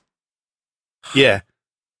 Yes. yeah.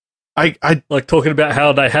 I Like talking about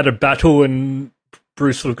how they had a battle and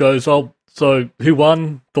Bruce sort of goes, oh, so who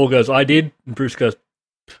won? Thor goes, I did. And Bruce goes,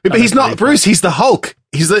 but he's not Bruce. He's the Hulk.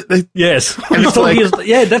 He's the yes. And it's like-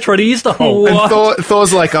 Yeah, that's right. He is the Hulk. and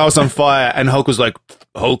Thor's like, I was on fire, and Hulk was like,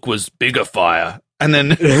 Hulk was bigger fire, and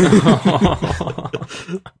then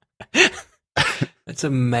That's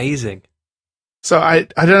amazing. so I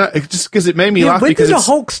don't know, just because it made me Yeah, laugh when because did the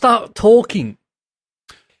Hulk start talking?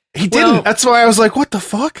 he didn't. Well- That's why I was like, what the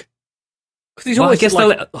fuck? Because he's Well, always I guess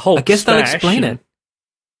like they'll- Hulk I guess they'll smash explain and- it.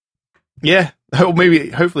 Yeah, or maybe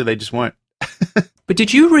hopefully they just won't. But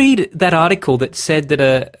did you read that article that said that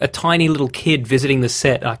a tiny little kid visiting the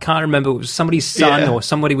set, I can't remember, it was somebody's son Yeah. or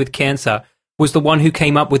somebody with cancer, was the one who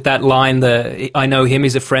came up with that line, I know him,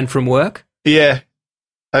 he's a friend from work? Yeah,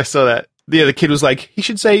 I saw that. Yeah, the kid was like, he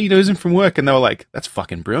should say he knows him from work, and they were like, that's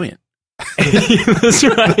fucking brilliant. That's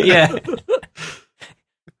right, yeah.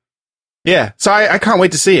 Yeah, so I can't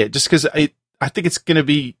wait to see it, just because I think it's going to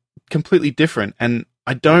be completely different, and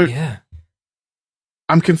I don't. Yeah.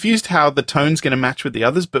 I'm confused how the tone's going to match with the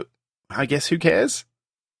others, but I guess who cares?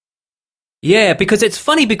 Yeah, because it's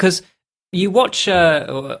funny because you watch,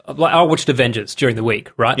 I watched Avengers during the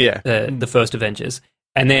week, right? Yeah. The first Avengers.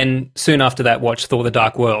 And then soon after that, watched Thor: The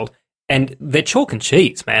Dark World. And they're chalk and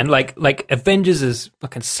cheese, man. Like Avengers is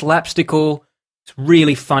fucking slapstickle. It's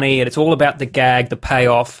really funny, and it's all about the gag, the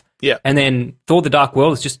payoff. Yeah. And then Thor: The Dark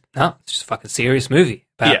World is just it's just a fucking serious movie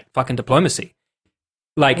about fucking diplomacy.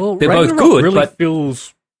 Like Well, they're both Ragnarok good, really but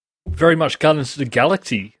feels very much Guardians of the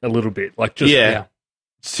Galaxy a little bit, like just Yeah.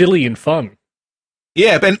 silly and fun.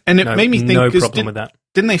 Yeah, and it no, made me think, no 'cause problem with that.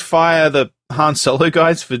 didn't they fire the Han Solo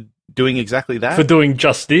guys for doing exactly that? For doing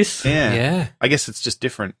just this. yeah. Yeah. I guess it's just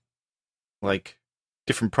different. Like,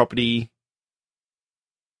 different property.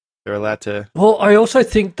 They're allowed to... Well, I also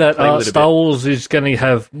think that Play with it a Star bit. Wars is going to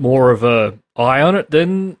have more of a eye on it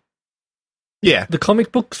than Yeah. the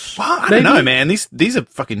comic books. Well, I maybe? don't know, man. These are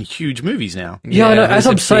fucking huge movies now. Yeah, I know. those As are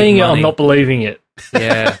I'm big saying it, I'm money. not believing it.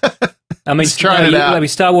 Yeah. I mean, Just trying it out. I mean,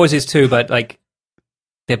 Star Wars is too, but like,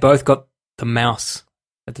 they both got the mouse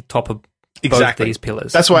at the top of both Exactly. these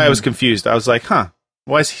pillars. That's why I was confused. I was like, huh,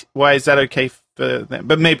 why is that okay for them?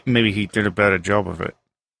 But maybe he did a better job of it.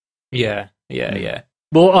 Yeah, yeah.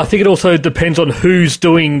 Well, I think it also depends on who's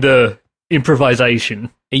doing the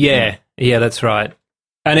improvisation. Yeah, that's right.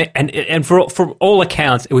 And for all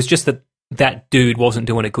accounts, it was just that dude wasn't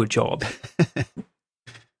doing a good job.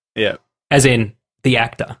 Yeah. As in, the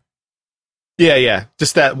actor. Yeah.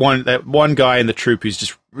 Just that one guy in the troupe who's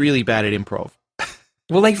just really bad at improv.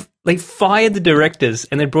 Well, they fired the directors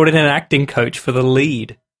and they brought in an acting coach for the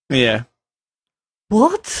lead. Yeah.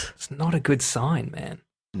 What? It's not a good sign, man.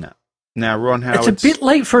 No. Now Ron Howard's It's a bit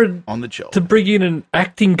late for on the job. to bring in an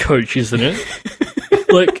acting coach, isn't it?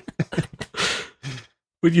 Like,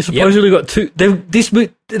 when you supposedly got two. They're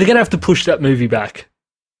going to have to push that movie back.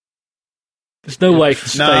 There's no way it can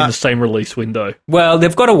stay in the same release window. Well,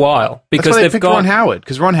 they've got a while That's because why they they've picked got Ron Howard,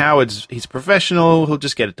 because Ron Howard's he's a professional. He'll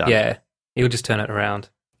just get it done. Yeah, he'll just turn it around.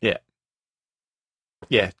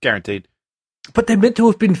 Yeah, guaranteed. But they're meant to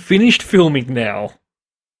have been finished filming now.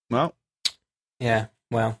 Well, Yeah,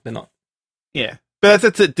 well, they're not. yeah, but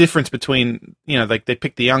that's the difference between like they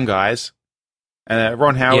pick the young guys,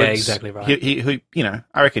 Ron Howard. Yeah, exactly right. He, you know,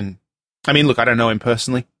 I reckon. I mean, look, I don't know him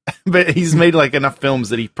personally, but he's made like enough films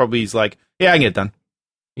that he probably is like, yeah, I can get it done.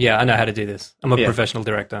 Yeah, I know how to do this. I'm a professional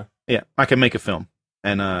director. Yeah, I can make a film,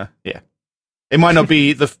 and yeah, it might not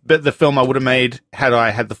be the film I would have made had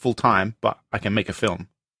I had the full time, but I can make a film.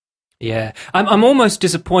 Yeah, I'm almost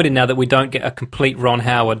disappointed now that we don't get a complete Ron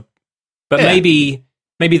Howard, but maybe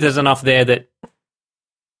there's enough there that,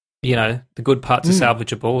 you know, the good parts are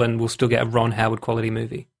salvageable, and we'll still get a Ron Howard quality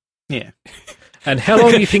movie. Yeah. And how long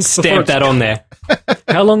do you think stamp that on there?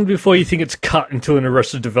 How long before you think it's cut into an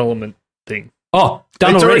Arrested Development thing? Oh,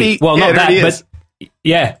 done already. Well, not that, but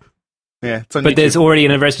yeah. Yeah, it's on but YouTube. there's already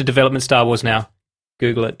an Arrested Development Star Wars now.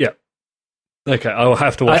 Google it. Yeah. Okay, I'll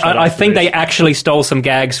have to watch that. I think they actually stole some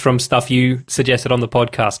gags from stuff you suggested on the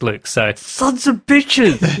podcast, Luke. So sons of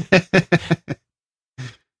bitches.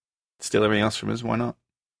 Steal everything else from us, why not?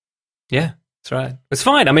 Yeah, that's right. It's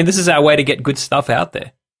fine. I mean, this is our way to get good stuff out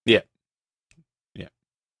there. Yeah. Yeah,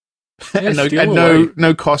 and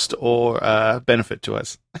no cost or benefit to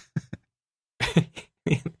us.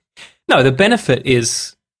 No, the benefit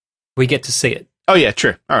is we get to see it. Oh yeah,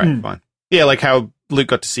 true. All right, fine. Yeah, like how Luke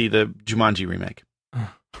got to see the Jumanji remake.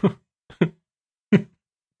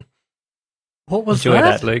 What was Enjoy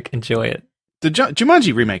that? that, Luke. Enjoy it. The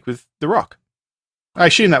Jumanji remake with The Rock. I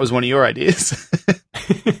assume that was one of your ideas.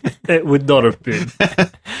 It would not have been.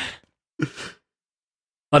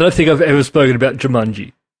 I don't think I've ever spoken about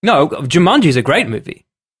Jumanji. No, Jumanji's a great movie.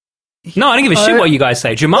 No, I don't give a shit what you guys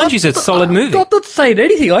say. Jumanji's a solid movie. I'm not saying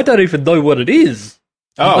anything. I don't even know what it is.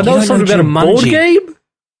 Oh, I know you something don't about know a board Jumanji? game.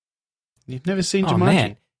 You've never seen Oh, Jumanji?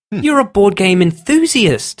 man. You're a board game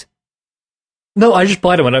enthusiast. No, I just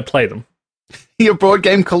buy them. I don't play them. You're a board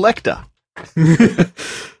game collector.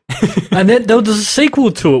 And then there was a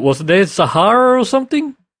sequel to it, wasn't there? Sahara or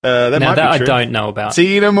something? That Now, might that be I true. don't know about.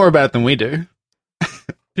 See, you know more about it than we do.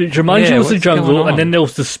 Jumanji Yeah, was the what's going jungle, on? and then there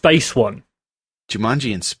was the space one.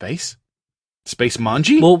 Jumanji in space? Space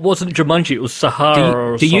Manji? Well, it wasn't Jumanji, it was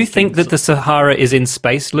Sahara or Do you something. think that the Sahara is in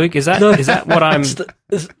space, Luke? Is that No, is that what I'm...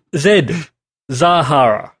 it's Zed.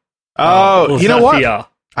 Zahara. Oh, Or you know what? Zahia.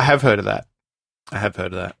 I have heard of that. It's I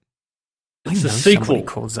a know somebody sequel.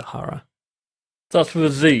 called Sahara. Starts with a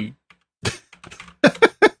Z.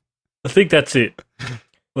 I think that's it.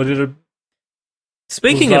 Or did it?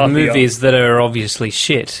 Speaking of Zahia. movies that are obviously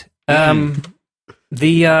shit, the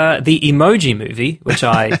Emoji movie, which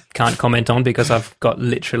I can't comment on because I've got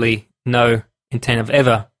literally no intent of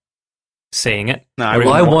ever seeing it. No, or even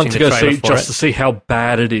I want watching to the go trailer see for just it. to see how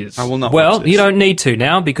bad it is. I will not watch Well, this. you don't need to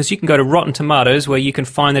now because you can go to Rotten Tomatoes where you can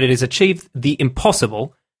find that it has achieved the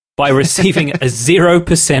impossible by receiving a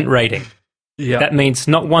 0% rating. Yeah. That means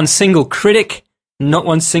not one single critic, not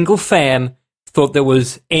one single fan thought there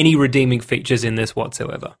was any redeeming features in this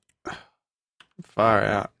whatsoever. Far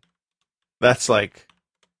out. That's like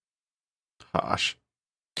harsh.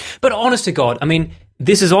 But honest to God, I mean,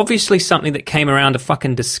 this is obviously something that came around a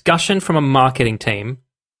fucking discussion from a marketing team,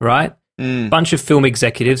 right? Bunch of film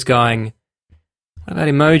executives going, what about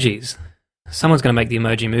emojis? Someone's going to make the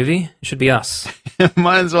emoji movie. It should be us.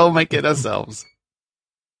 Might as well make it ourselves.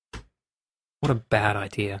 What a bad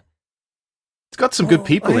idea. It's got some good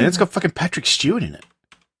people in it. It's got fucking Patrick Stewart in it.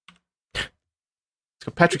 It's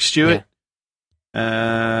got Patrick Stewart.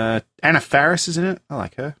 Anna Faris is in it. I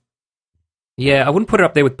like her. Yeah, I wouldn't put it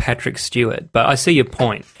up there with Patrick Stewart, but I see your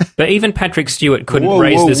point. But even Patrick Stewart couldn't Whoa,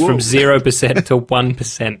 raise whoa, this whoa. from 0% to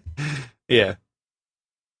 1%. Yeah.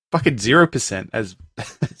 Fucking 0% as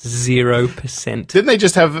 0%. Didn't they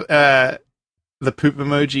just have the poop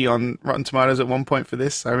emoji on Rotten Tomatoes at one point for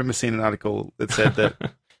this? I remember seeing an article that said that.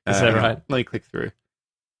 Is that right? Let me click through.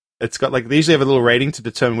 It's got like they usually have a little rating to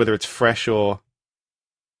determine whether it's fresh or.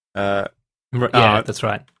 Yeah, Oh, that's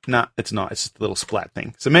right. Nah, it's not. It's just a little splat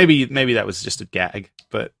thing. So maybe that was just a gag.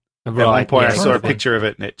 But Right, at one point yeah, I saw a probably. picture of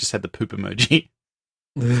it and it just had the poop emoji.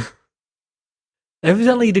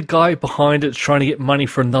 Evidently, the guy behind it's trying to get money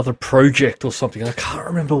for another project or something. I can't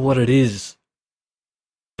remember what it is.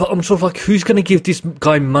 But I'm sort of like, who's going to give this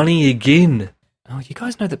guy money again? Oh, you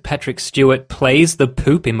guys know that Patrick Stewart plays the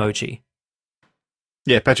poop emoji?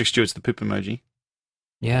 Yeah, Patrick Stewart's the poop emoji.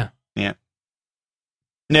 Yeah. Yeah.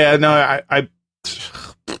 Yeah, no, I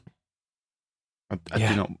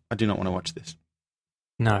Yeah. do not want to watch this.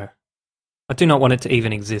 No. I do not want it to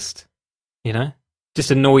even exist. You know?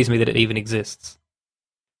 Just annoys me that it even exists.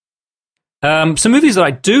 Some movies that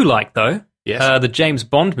I do like, though, Yes. the James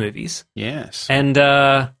Bond movies. Yes. And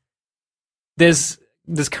there's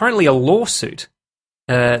currently a lawsuit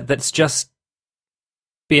that's just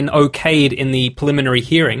been okayed in the preliminary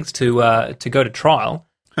hearings to go to trial,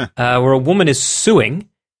 where a woman is suing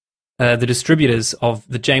the distributors of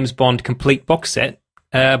the James Bond complete box set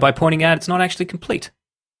by pointing out it's not actually complete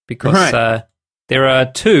because there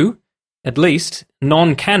are 2, at least,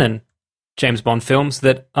 non-canon James Bond films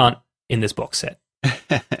that aren't in this box set.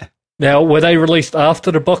 Now, were they released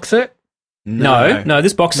after the box set? No,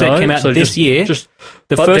 this box set came out this year.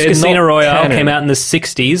 The first Casino Royale came out in the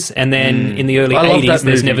 60s, and then in the early 80s,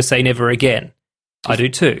 there's Never Say Never Again. I do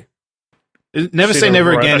too. Never Say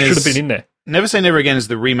Never Again should have been in there. Never Say Never Again is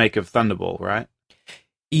the remake of Thunderball, right?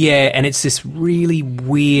 Yeah, and it's this really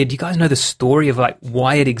weird. You guys know the story of like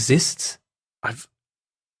why it exists? I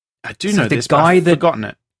do know this, but I've forgotten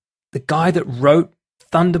it. The guy that wrote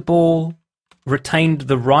Thunderball retained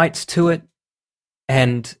the rights to it,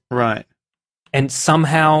 and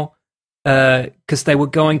somehow because it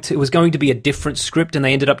was going to be a different script, and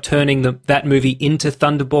they ended up turning that movie into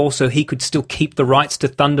Thunderball, so he could still keep the rights to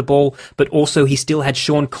Thunderball, but also he still had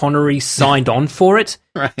Sean Connery signed on for it.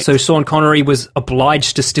 Right. So Sean Connery was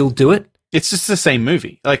obliged to still do it. It's just the same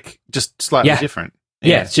movie, like just slightly different.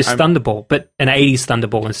 Yeah, it's just Thunderball, but an 80s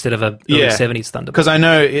Thunderball instead of a early 70s Thunderball. Because I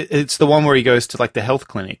know it's the one where he goes to like the health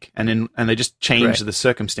clinic, and they just change the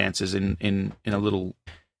circumstances in a little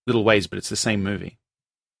ways, but it's the same movie.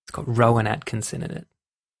 It's got Rowan Atkinson in it.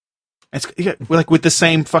 It's like with the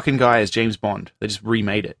same fucking guy as James Bond. They just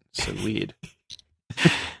remade it. It's so weird.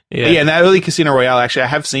 Yeah, and that early Casino Royale, actually, I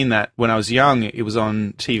have seen that when I was young. It was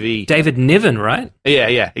on TV. David Niven, right?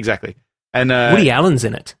 Yeah, exactly. And Woody Allen's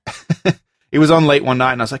in it. It was on late one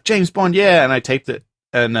night, and I was like, James Bond, yeah, and I taped it.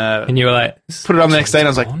 And you were like... Put it on the next day, and I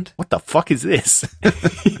was like, what the fuck is this?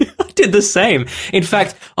 I did the same. In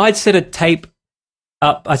fact, I'd set a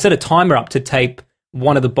timer up to tape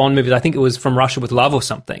one of the Bond movies. I think it was From Russia with Love or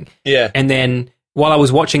something. Yeah. And then while I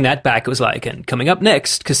was watching that back, it was like, and coming up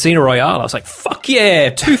next, Casino Royale. I was like, fuck yeah,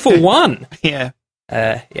 2 for 1. Yeah.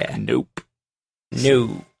 Yeah. Nope.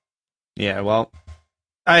 No. Yeah, well,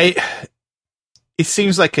 it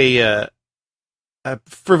seems like a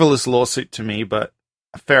frivolous lawsuit to me, but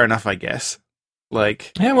fair enough, I guess.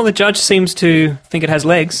 Like, yeah, well, the judge seems to think it has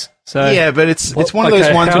legs. So yeah, but it's one of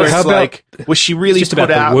those ones where it's like, was she really just put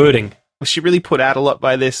about out the wording? Was she really put out a lot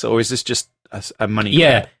by this, or is this just a money?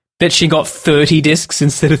 Yeah, grab? That she got 30 discs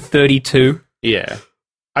instead of 32. Yeah,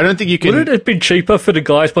 I don't think you can. Would it have been cheaper for the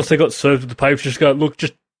guys once they got served with the papers? Just go, look,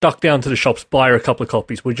 just duck down to the shops, buy her a couple of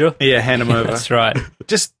copies, would you? Yeah, hand them over. That's right.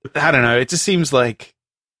 Just, I don't know. It just seems like,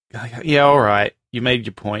 yeah, all right, you made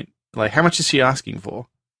your point. Like, how much is she asking for?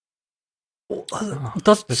 It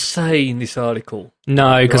doesn't say in this article.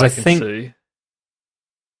 No, because I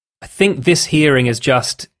think this hearing is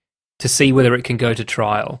just to see whether it can go to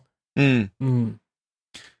trial.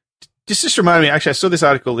 Just remind me, actually, I saw this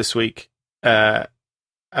article this week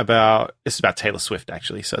about Taylor Swift,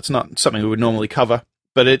 actually, so it's not something we would normally cover,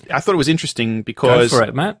 but I thought it was interesting because... Go for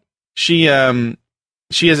it, Matt. She has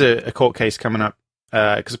a court case coming up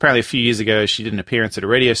because apparently a few years ago she did an appearance at a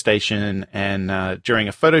radio station, and during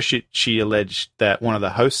a photo shoot she alleged that one of the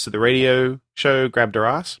hosts of the radio show grabbed her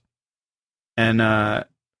ass,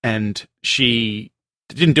 and she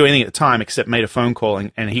didn't do anything at the time except made a phone call,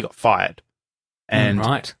 and he got fired,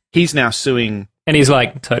 and he's now suing, and he's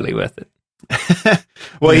like, totally worth it.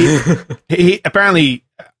 Well, he apparently.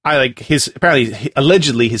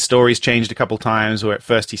 Allegedly his story's changed a couple times, where at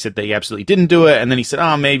first he said that he absolutely didn't do it, and then he said,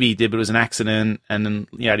 oh, maybe he did, but it was an accident, and then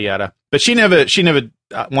yada yada. But she never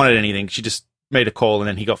wanted anything. She just made a call, and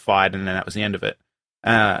then he got fired, and then that was the end of it.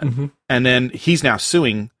 And then he's now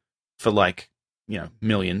suing for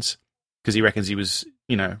millions, because he reckons he was,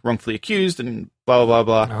 wrongfully accused and blah, blah,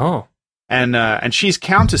 blah, blah. Oh. And she's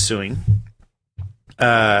countersuing,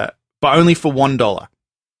 but only for $1.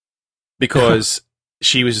 Because...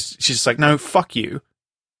 She's just like, no, fuck you.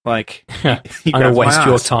 Like, I'm going to waste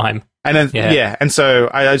your time. And then, and so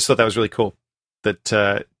I just thought that was really cool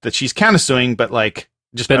that she's countersuing, but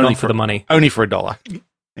just only for the money. Only for $1.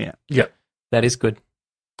 Yeah. Yeah. That is good.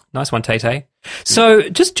 Nice one, Tay-Tay. So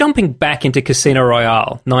just jumping back into Casino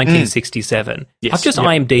Royale, 1967. Yes. I've just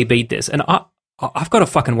IMDb'd this, and I've got to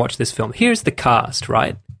fucking watch this film. Here's the cast,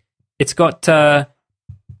 right? It's got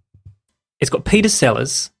Peter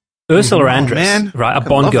Sellers, Ursula Andress, right, a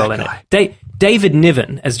Bond girl in it. David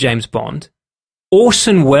Niven as James Bond.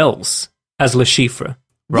 Orson Welles as Le Chiffre,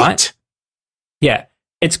 right? What? Yeah.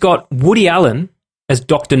 It's got Woody Allen as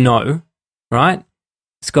Dr. No, right?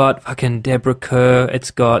 It's got fucking Deborah Kerr.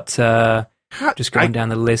 It's got, just going down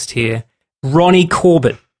the list here, Ronnie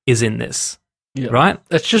Corbett is in this, right?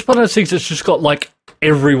 It's just one of those things that's just got,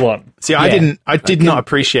 everyone. See, I did not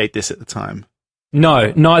appreciate this at the time.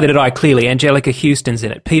 No, neither did I, clearly. Angelica Houston's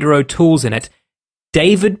in it. Peter O'Toole's in it.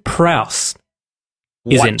 David Prowse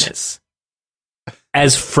is in this.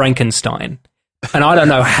 as Frankenstein. And I don't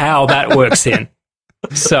know how that works in.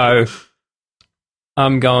 So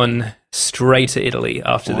I'm going straight to Italy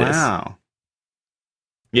after this. Wow.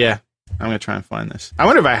 Yeah, I'm going to try and find this. I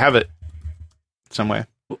wonder if I have it somewhere.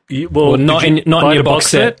 Well, not in your box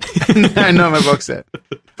set. No, not my box set.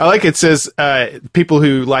 I like it says people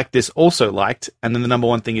who like this also liked, and then the number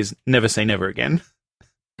one thing is never say never again.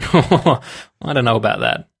 I don't know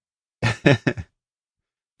about that.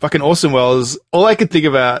 Fucking Orson Welles, all I could think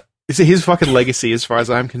about is his fucking legacy as far as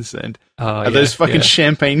I'm concerned. Are those fucking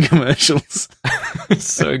champagne commercials.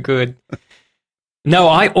 So good. No,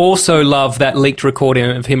 I also love that leaked recording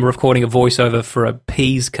of him recording a voiceover for a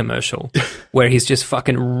Peas commercial where he's just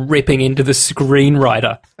fucking ripping into the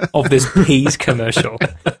screenwriter of this Peas commercial.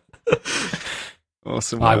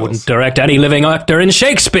 Awesome. I wouldn't direct any living actor in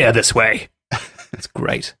Shakespeare this way. It's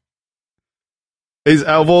great.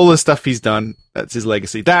 Of all the stuff he's done, that's his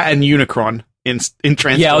legacy. That and Unicron in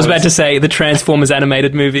Transformers. Yeah, I was about to say the Transformers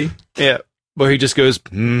animated movie. Yeah, where he just goes,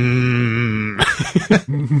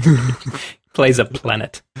 Plays a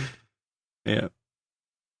planet. Yeah.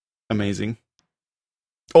 Amazing.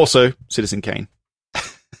 Also, Citizen Kane.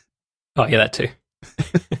 Oh, yeah, that too.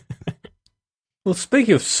 Well,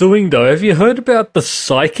 speaking of suing, though, have you heard about the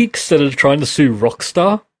psychics that are trying to sue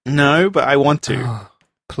Rockstar? No, but I want to. Oh,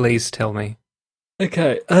 please tell me.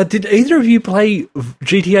 Okay. Did either of you play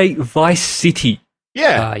GTA Vice City?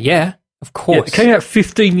 Yeah. Yeah, of Yeah, course. it came out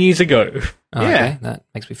 15 years ago. Oh, Yeah. Okay, that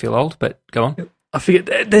makes me feel old, but go on. I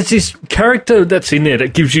forget. There's this character that's in there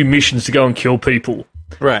that gives you missions to go and kill people.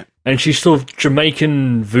 Right. And she's sort of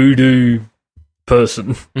Jamaican voodoo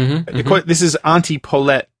person. This is Auntie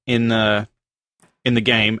Paulette in the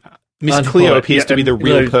game. Miss Auntie Cleo Paulette, appears yeah, to be the and,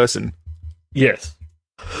 real person. Yes.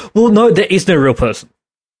 Well, no, there is no real person.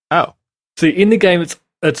 Oh. So in the game,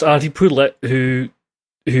 it's Auntie Paulette who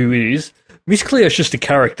is. Miss Cleo's just a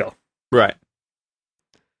character. Right.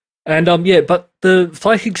 And but the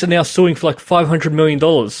psychics are now suing for like $500 million.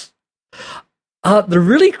 The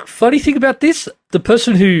really funny thing about this, the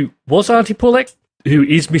person who was Auntie Paulette, who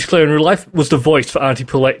is Miss Cleo in real life, was the voice for Auntie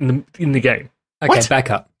Paulette in the game. Okay, What?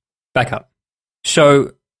 back up.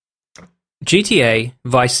 So, GTA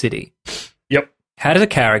Vice City. Yep. Had a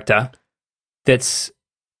character that's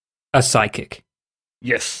a psychic,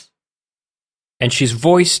 Yes. and she's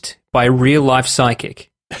voiced by a real life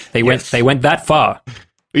psychic. They Yes. went that far.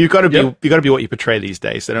 You've got to be Yep. you got to be what you portray these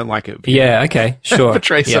days. They don't like it. Yeah. Okay. Sure.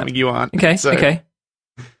 Portray Yeah. something you aren't. Okay. So- Okay.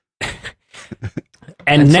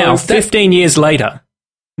 And And now, so that- 15 years later,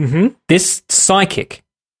 Mm-hmm. this psychic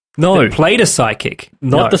No, that played a psychic,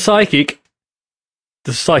 not the psychic.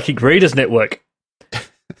 The Psychic Readers Network.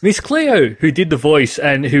 Miss Cleo, who did the voice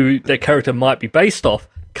and who their character might be based off,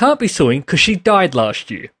 can't be suing because she died last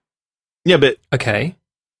year. Yeah, but Okay.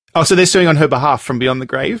 so they're suing on her behalf from beyond the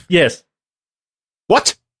grave. Yes.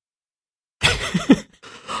 What?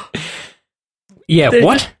 Yeah. They're-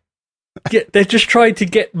 What? Yeah, they're just trying to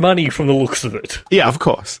get money from the looks of it. Yeah, of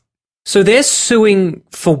course. So they're suing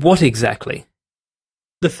for what exactly?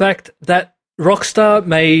 The fact that Rockstar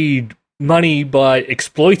made money by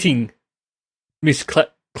exploiting Miss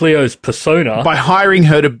Cleo's persona. By hiring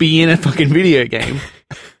her to be in a fucking video game.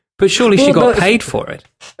 But surely she Well, got no, paid for it.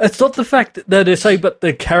 It's not the fact that they say, but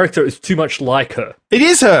the character is too much like her. It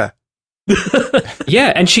is her.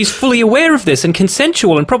 Yeah, and she's fully aware of this and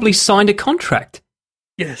consensual and probably signed a contract.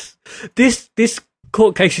 Yes. This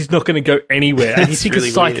court case is not going to go anywhere. And you That's think really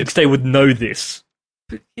as psychics they would know this.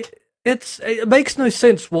 But it makes no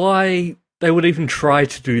sense why they would even try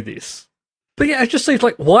to do this. But yeah, it just seems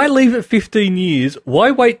like, why leave it 15 years?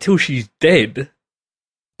 Why wait till she's dead?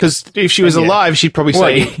 Because if she was Yeah. alive, she'd probably Well,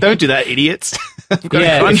 say, yeah. "Don't do that, idiots." I've got a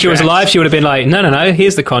Yeah, if she was contract. alive, she would have been like, no,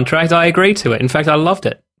 here's the contract. I agree to it. In fact, I loved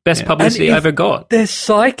it. Best Yeah. publicity And I if- ever got. They're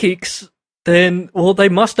psychics, then, well, they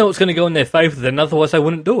must know it's going to go in their favour, then otherwise they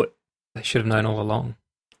wouldn't do it. They should have known all along.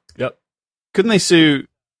 Yep. Couldn't they sue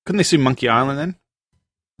Monkey Island then?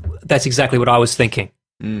 That's exactly what I was thinking.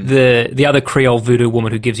 Mm. The other Creole voodoo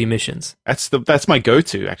woman who gives you missions. That's my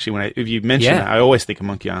go-to actually. If you mention Yeah. that, I always think of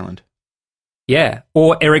Monkey Island. Yeah.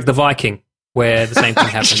 Or Eric the Viking, where the same thing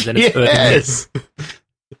happens and it's Yes.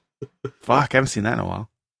 Fuck, I haven't seen that in a while.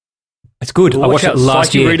 It's good. I Watch watched it out, last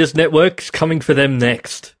Psychic year. Readers Network's coming for them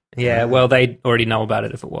next. Yeah, well, they already know about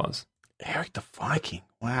it if it was. Eric the Viking.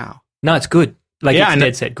 Wow. No, it's good. Like, Yeah, I it's know-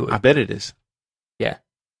 dead set good. I bet it is. Yeah.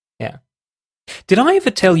 Did I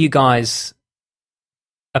ever tell you guys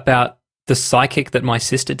about the psychic that my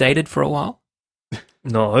sister dated for a while?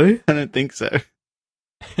 No. I don't think so.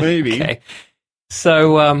 Maybe. Okay.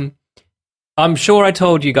 So, I'm sure I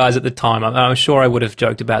told you guys at the time. I'm sure I would have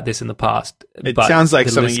joked about this in the past. It but sounds like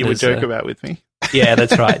the something you would listeners, joke about with me. Yeah,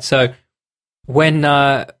 that's right. So when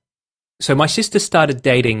so my sister started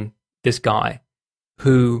dating this guy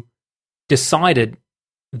who decided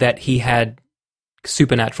that he had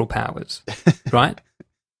supernatural powers, right?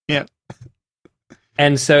 Yeah.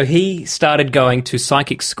 And so he started going to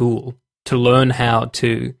psychic school to learn how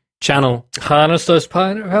to channel. Harness those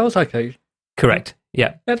powers? Okay. Correct.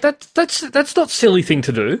 Yeah. That's not a silly thing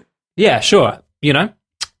to do. Yeah, sure. You know,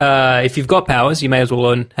 if you've got powers, you may as well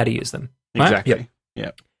learn how to use them. Right? Exactly.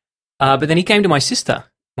 Yeah. But then he came to my sister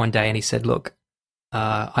one day and he said, look,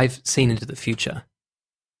 I've seen into the future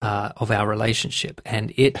of our relationship,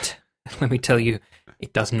 and it, let me tell you,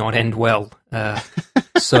 it does not end well.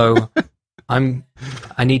 So I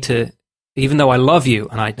need to, even though I love you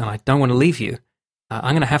and I don't want to leave you,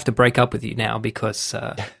 I'm going to have to break up with you now because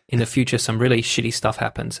in the future some really shitty stuff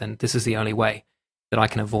happens, and this is the only way that I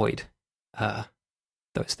can avoid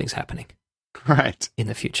those things happening. Right. In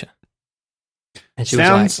the future. And she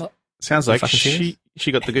sounds was like, sounds like she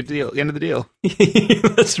got the good deal, the end of the deal.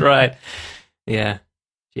 that's right. Yeah.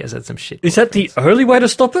 She has had some shit. Is that the only way to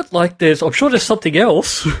stop it? Like, I'm sure there's something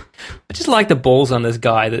else. I just like the balls on this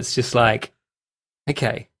guy that's just like,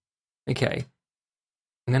 okay, I'm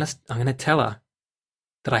gonna tell her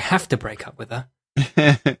that I have to break up with her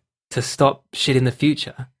to stop shit in the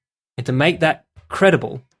future, and to make that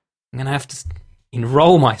credible, I'm gonna have to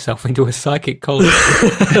enroll myself into a psychic college.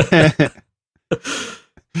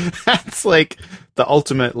 That's like the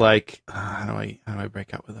ultimate, like, how do I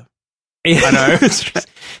break up with her? Yeah. I know.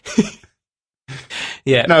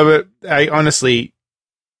 Yeah. No, but I honestly,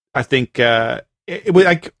 I think,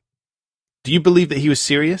 like, do you believe that he was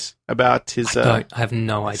serious about his? I have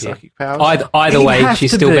no idea. Psychic powers. Either way,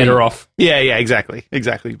 she's still better off. Yeah, exactly.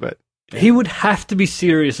 But yeah. He would have to be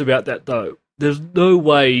serious about that, though. There's no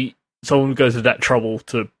way someone would go to that trouble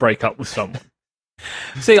to break up with someone.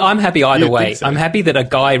 See, I'm happy either You'd way. think so. I'm happy that a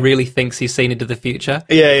guy really thinks he's seen into the future.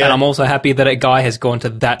 Yeah. And I'm also happy that a guy has gone to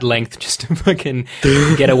that length just to fucking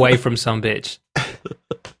get away from some bitch.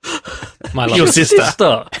 My love. Your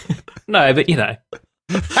sister. No, but you know.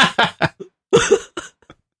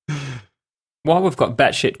 While we've got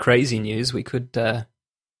batshit crazy news, we could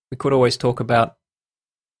always talk about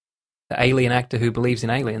the alien actor who believes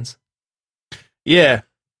in aliens. Yeah.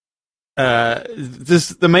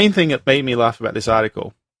 The main thing that made me laugh about this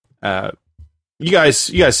article. You guys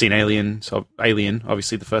seen Alien? So Alien,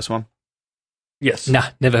 obviously the first one. Yes. Nah,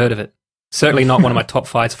 never heard of it. Certainly not one of my top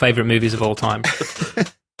 5 favorite movies of all time.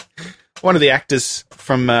 One of the actors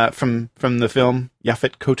from the film,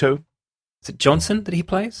 Yaphet Kotto. Is it Johnson that he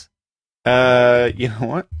plays? You know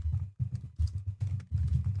what?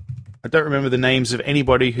 I don't remember the names of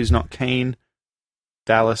anybody who's not Kane,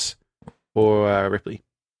 Dallas, or Ripley.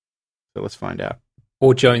 So let's find out.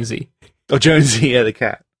 Or Jonesy. Oh, Jonesy, yeah, the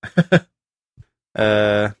cat.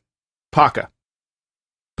 Parker.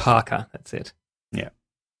 Parker, that's it. Yeah.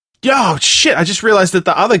 Oh, shit, I just realized that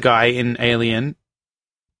the other guy in Alien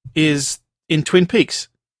is in Twin Peaks.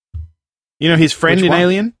 You know his friend Which in one?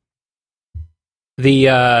 Alien?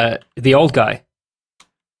 The old guy.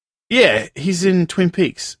 Yeah, he's in Twin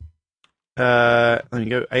Peaks. Let me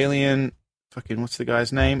go. Alien. Fucking, what's the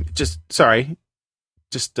guy's name? Just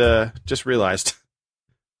realized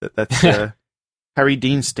that's Harry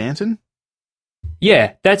Dean Stanton.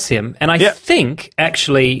 Yeah, that's him. And I think,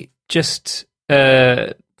 actually, just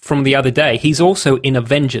from the other day, he's also in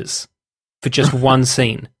Avengers for just one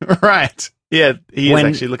scene. Right. Yeah, he is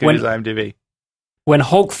actually looking at his IMDb. When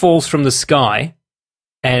Hulk falls from the sky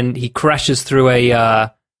and he crashes through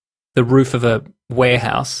the roof of a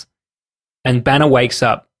warehouse, and Banner wakes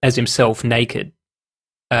up as himself naked,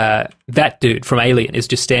 that dude from Alien is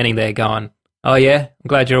just standing there going, "Oh yeah, I'm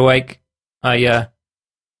glad you're awake.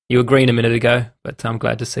 You were green a minute ago, but I'm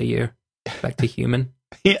glad to see you back to human."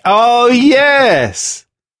 Oh yes,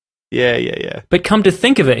 yeah. But come to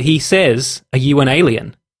think of it, he says, "Are you an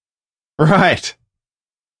alien?" Right.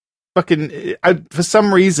 Fucking, for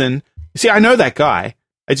some reason, see, I know that guy.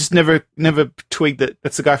 I just never twigged that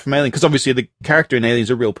that's the guy from Alien, because obviously the character in Alien is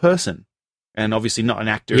a real person, and obviously not an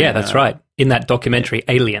actor. Yeah, that's right. In that documentary,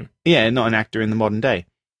 Alien. Yeah, not an actor in the modern day.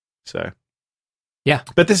 So, yeah.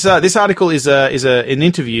 But this article is an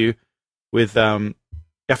interview with Yaphet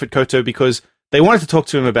Kotto, because they wanted to talk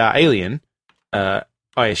to him about Alien. I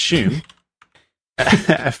assume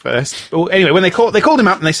at first. Well, anyway, when they called him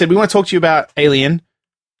up and they said, "We want to talk to you about Alien."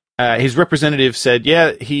 His representative said,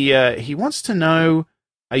 "Yeah, he wants to know,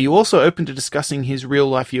 are you also open to discussing his real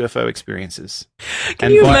life UFO experiences?"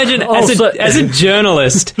 Can you imagine, as a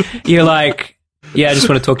journalist, you're like, "Yeah, I just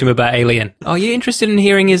want to talk to him about Alien." "Oh, you're interested in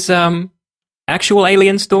hearing his actual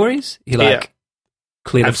alien stories?" You're like,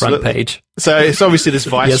 clear the Absolutely. front page. So it's obviously this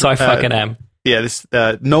Vice. Yes, I fucking am. Yeah, this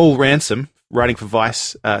Noel Ransom, writing for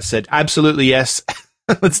Vice, said, absolutely yes,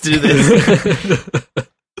 let's do this.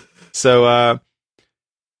 So,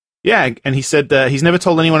 yeah, and he said he's never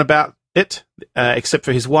told anyone about it, except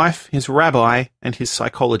for his wife, his rabbi, and his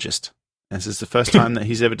psychologist. This is the first time that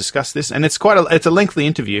he's ever discussed this, and it's it's a lengthy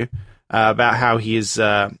interview about how he's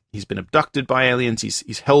been abducted by aliens,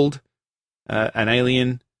 he's held an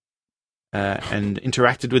alien and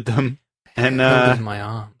interacted with them, and Held in my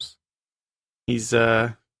arms. he's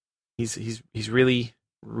really,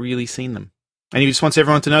 really seen them. And he just wants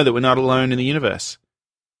everyone to know that we're not alone in the universe.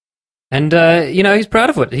 And, he's proud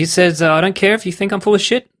of it. He says, I don't care if you think I'm full of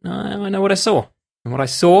shit. I know what I saw. And what I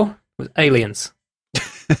saw was aliens.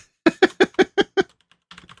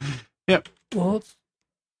 Yep. What?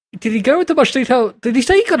 Did he go into much detail? Did he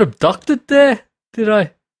say he got abducted there? Did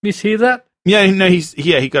I mishear that? Yeah, no, he's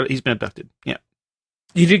been abducted. Yeah.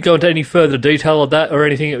 You didn't go into any further detail of that or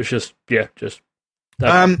anything? It was just.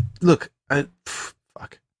 Look,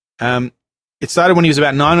 fuck. It started when he was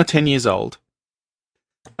about 9 or 10 years old.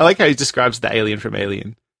 I like how he describes the alien from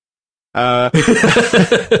Alien. Starting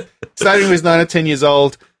when he was 9 or 10 years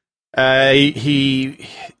old, he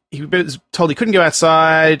was told he couldn't go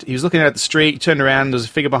outside. He was looking out at the street. He turned around. There was a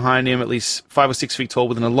figure behind him, at least 5 or 6 feet tall,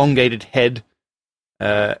 with an elongated head.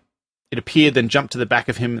 It appeared, then jumped to the back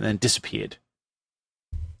of him, and then disappeared.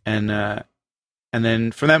 And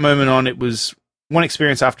then from that moment on, it was one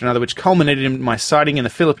experience after another, which culminated in my sighting in the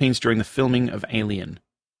Philippines during the filming of Alien.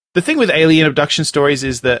 The thing with alien abduction stories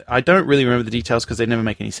is that I don't really remember the details because they never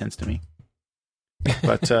make any sense to me.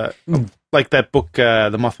 But like that book,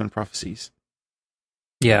 The Mothman Prophecies.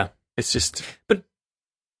 Yeah. It's just... But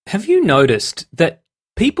have you noticed that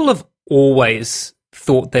people have always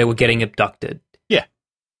thought they were getting abducted? Yeah.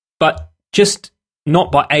 But just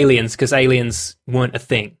not by aliens, because aliens weren't a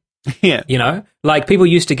thing. Yeah. You know? Like, people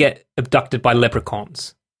used to get abducted by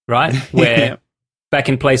leprechauns, right? Where Yeah. back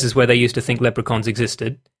in places where they used to think leprechauns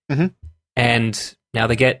existed. Mm-hmm. And now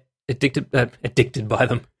they get addicted by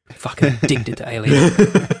them. Fucking addicted to aliens.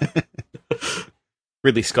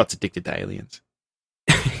 Ridley Scott's addicted to aliens.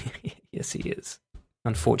 Yes, he is.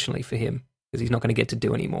 Unfortunately for him, because he's not going to get to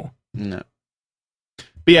do any more. No.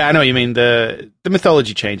 But yeah, I know what you mean. The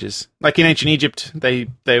mythology changes. Like in ancient Egypt, they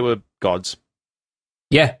were gods.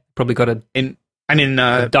 Yeah, probably got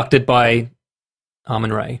abducted by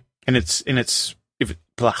Amun-Ra.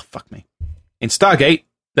 Fuck me. In Stargate,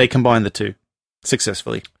 they combined the two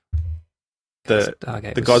successfully.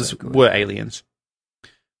 The gods were aliens.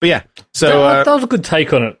 But yeah, so that was a good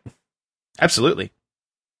take on it. Absolutely.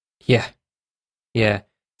 Yeah. Yeah.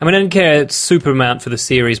 I mean, I didn't care a super amount for the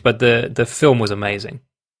series, but the film was amazing.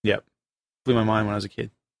 Yep. Blew my mind when I was a kid.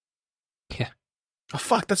 Yeah. Oh,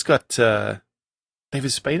 fuck, that's got David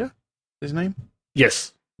Spader, his name?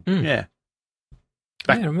 Yes. Mm. Yeah.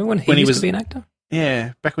 Remember when he used to be an actor?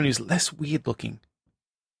 Yeah, back when he was less weird looking.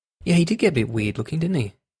 Yeah, he did get a bit weird looking, didn't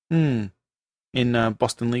he? In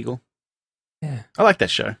Boston Legal. Yeah. I like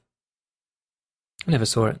that show. I never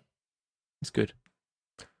saw it. It's good.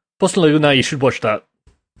 Boston Legal, no, you should watch that.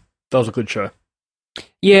 That was a good show.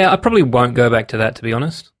 Yeah, I probably won't go back to that, to be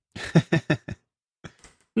honest.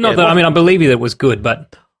 Not Yeah, that, I mean, I believe you that it was good,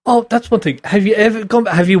 but... Oh, that's one thing. Have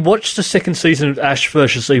you watched the second season of Ash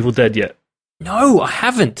vs. Evil Dead yet? No, I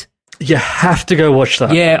haven't. You have to go watch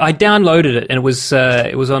that. Yeah, I downloaded it, and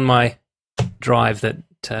it was on my drive that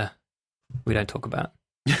we don't talk about.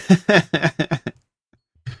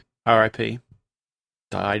 R.I.P.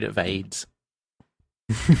 Died of AIDS.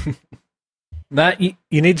 Matt, you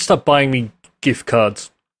need to stop buying me gift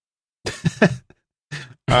cards.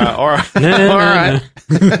 All right. No, All right.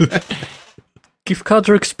 no. Gift cards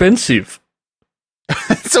are expensive.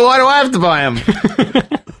 So why do I have to buy them?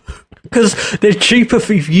 Because they're cheaper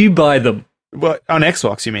if you buy them. What, on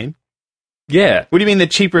Xbox, you mean? Yeah. What do you mean they're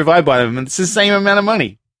cheaper if I buy them? It's the same amount of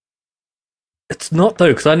money. It's not, though,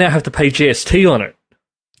 because I now have to pay GST on it.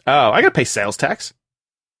 Oh, I got to pay sales tax.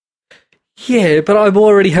 Yeah, but I'm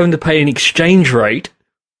already having to pay an exchange rate.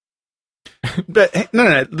 But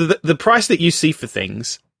no. The price that you see for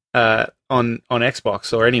things on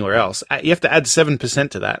Xbox or anywhere else, you have to add 7%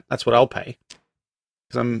 to that. That's what I'll pay.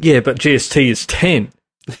 Yeah, but GST is 10.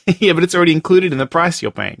 Yeah, but it's already included in the price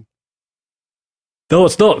you're paying. No,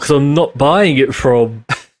 it's not, because I'm not buying it from...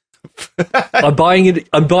 I'm buying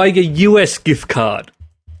a US gift card.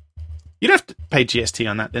 You don't have to pay GST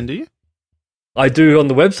on that then, do you? I do on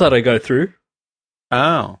the website I go through.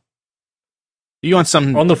 Oh. You on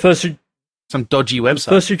some On the first dodgy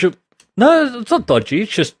website? No, it's not dodgy.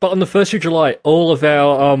 It's just, but on the 1st of July, all of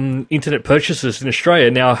our internet purchases in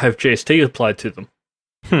Australia now have GST applied to them.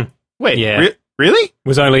 Wait, Yeah. Really? It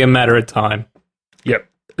was only a matter of time. Yep.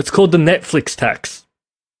 It's called the Netflix tax.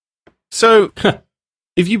 So,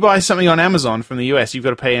 if you buy something on Amazon from the US, you've got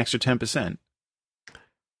to pay an extra 10%.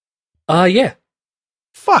 Yeah.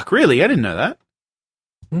 Fuck, really? I didn't know that.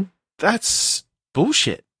 Hmm? That's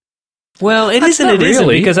bullshit. Well, it That's isn't. not It isn't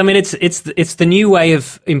really. because I mean, it's the new way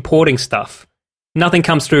of importing stuff. Nothing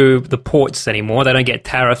comes through the ports anymore. They don't get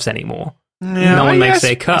tariffs anymore. Yeah, No one makes yes,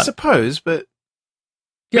 their cut. I suppose, but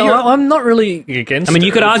Yeah, you're- I'm not really against I mean, you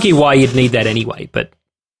it. could argue why you'd need that anyway, but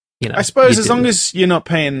you know, I suppose you as do. long as you're not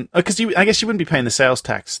paying, because I guess you wouldn't be paying the sales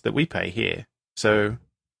tax that we pay here. So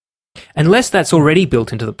unless that's already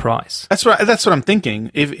built into the price. that's what I'm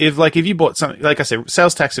thinking. If you bought something, like I said,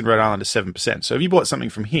 sales tax in Rhode Island is 7%. So if you bought something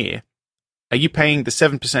from here, are you paying the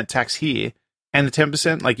 7% tax here and the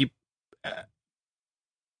 10%? Like you,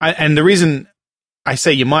 and the reason I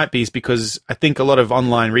say you might be is because I think a lot of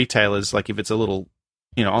online retailers, like if it's a little,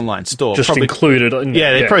 online store, just probably, included.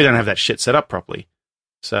 yeah, they probably don't have that shit set up properly.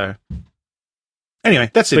 So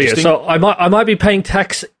anyway, that's But yeah, interesting. so I might be paying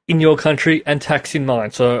tax in your country and tax in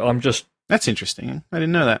mine. So I'm just. That's interesting. I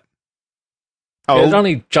didn't know that. Yeah, it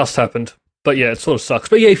only just happened. But yeah, it sort of sucks.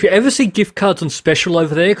 But yeah, if you ever see gift cards on special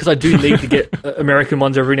over there, because I do need to get American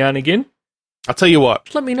ones every now and again, I'll tell you what.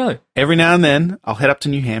 just let me know. Every now and then, I'll head up to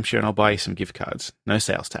New Hampshire and I'll buy you some gift cards. No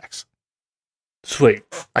sales tax. Sweet.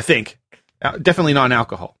 I think. Definitely not on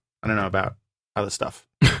alcohol. I don't know about other stuff.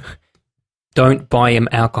 Don't buy him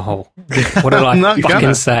alcohol. What did I I'm not fucking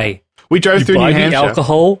gonna. say? We drove You through buy New me Hampshire.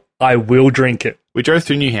 alcohol, I will drink it. We drove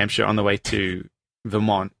through New Hampshire on the way to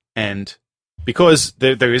Vermont, and because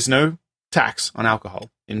there is no tax on alcohol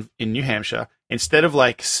in New Hampshire, instead of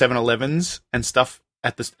like 7-Elevens and stuff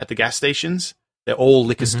at the gas stations, they're all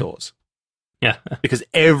liquor stores. Yeah. Because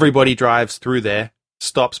everybody drives through there,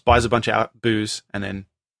 stops, buys a bunch of booze, and then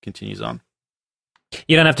continues on.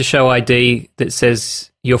 You don't have to show ID that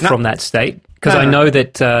says you're No. from that state. Because No, I no. know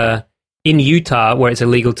that in Utah, where it's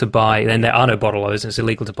illegal to buy, and there are no bottlers, and it's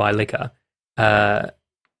illegal to buy liquor.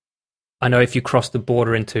 I know if you cross the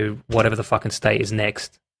border into whatever the fucking state is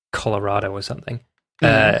next, Colorado or something,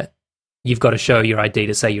 you've got to show your ID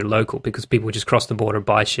to say you're local because people just cross the border,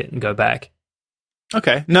 buy shit, and go back.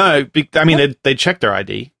 Okay. No, I mean, they check their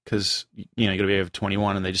ID because, you got to be over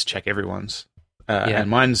 21 and they just check everyone's. Yeah. And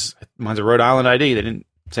mine's a Rhode Island ID. They didn't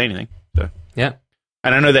say anything. So. Yeah.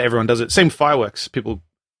 And I know that everyone does it. Same fireworks. People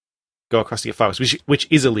go across to get fireworks, which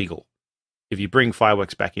is illegal. If you bring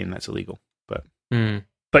fireworks back in, that's illegal. But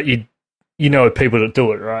But you know people that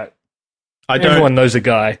do it, right? Everyone Everyone knows a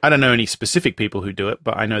guy. I don't know any specific people who do it,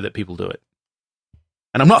 but I know that people do it.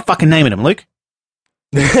 And I'm not fucking naming them, Luke.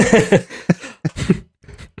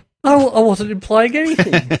 I wasn't implying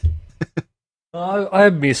anything. I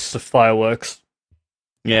miss the fireworks.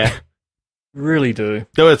 Yeah. Really do.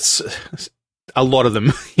 Though it's a lot of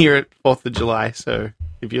them here at 4th of July. So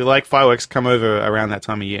if you like fireworks, come over around that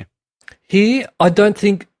time of year. Here, I don't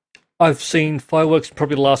think I've seen fireworks in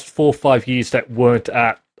probably the last 4 or 5 years that weren't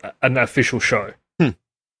at an official show. The You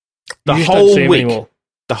just don't whole see 'em week. anymore.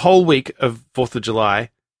 The whole week of 4th of July,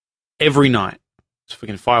 every night, there's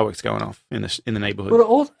fucking fireworks going off in the neighborhood.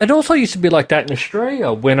 Well, it also used to be like that in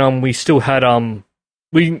Australia when we still had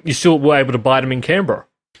you still were able to buy them in Canberra.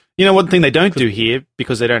 You know, one thing they don't do here,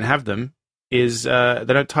 because they don't have them, is they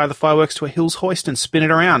don't tie the fireworks to a Hills hoist and spin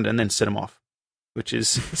it around and then set them off, which is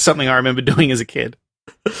something I remember doing as a kid.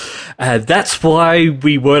 That's why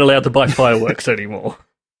we weren't allowed to buy fireworks anymore.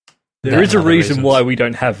 There is a other reason reasons. why we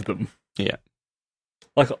don't have them. Yeah.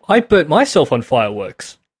 Like, I burnt myself on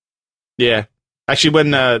fireworks. Yeah. Actually,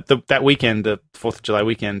 when that weekend, the 4th of July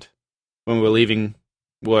weekend, when we were leaving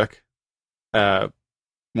work,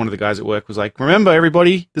 one of the guys at work was like, "Remember,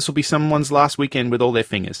 everybody, this will be someone's last weekend with all their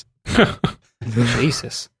fingers."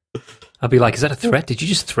 Jesus. I'll be like, is that a threat? Did you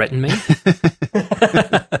just threaten me?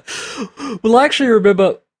 Well, I actually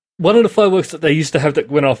remember one of the fireworks that they used to have that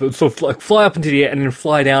went off, it would sort of like fly up into the air and then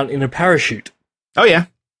fly down in a parachute. Oh, yeah.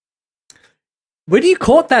 When you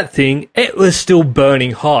caught that thing, it was still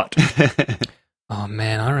burning hot. Oh,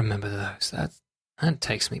 man, I remember those. That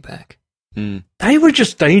takes me back. They were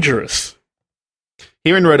just dangerous.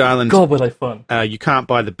 Here in Rhode Island, God, were they fun. you can't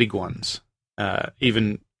buy the big ones,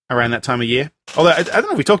 even around that time of year. Although, I don't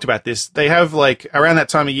know if we talked about this. They have, like, around that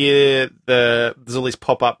time of year, there's all these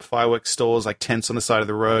pop-up fireworks stores, like tents on the side of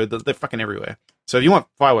the road. They're fucking everywhere. So if you want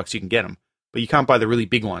fireworks, you can get them. But you can't buy the really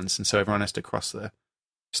big ones, and so everyone has to cross the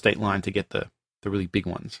state line to get the really big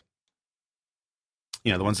ones.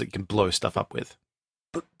 You know, the ones that you can blow stuff up with.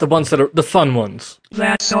 The ones that are the fun ones.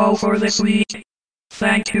 That's all for this week.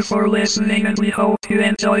 Thank you for listening and we hope you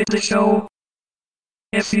enjoyed the show.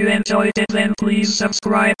 If you enjoyed it, then please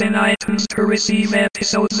subscribe in iTunes to receive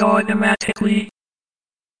episodes automatically.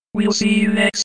 We'll see you next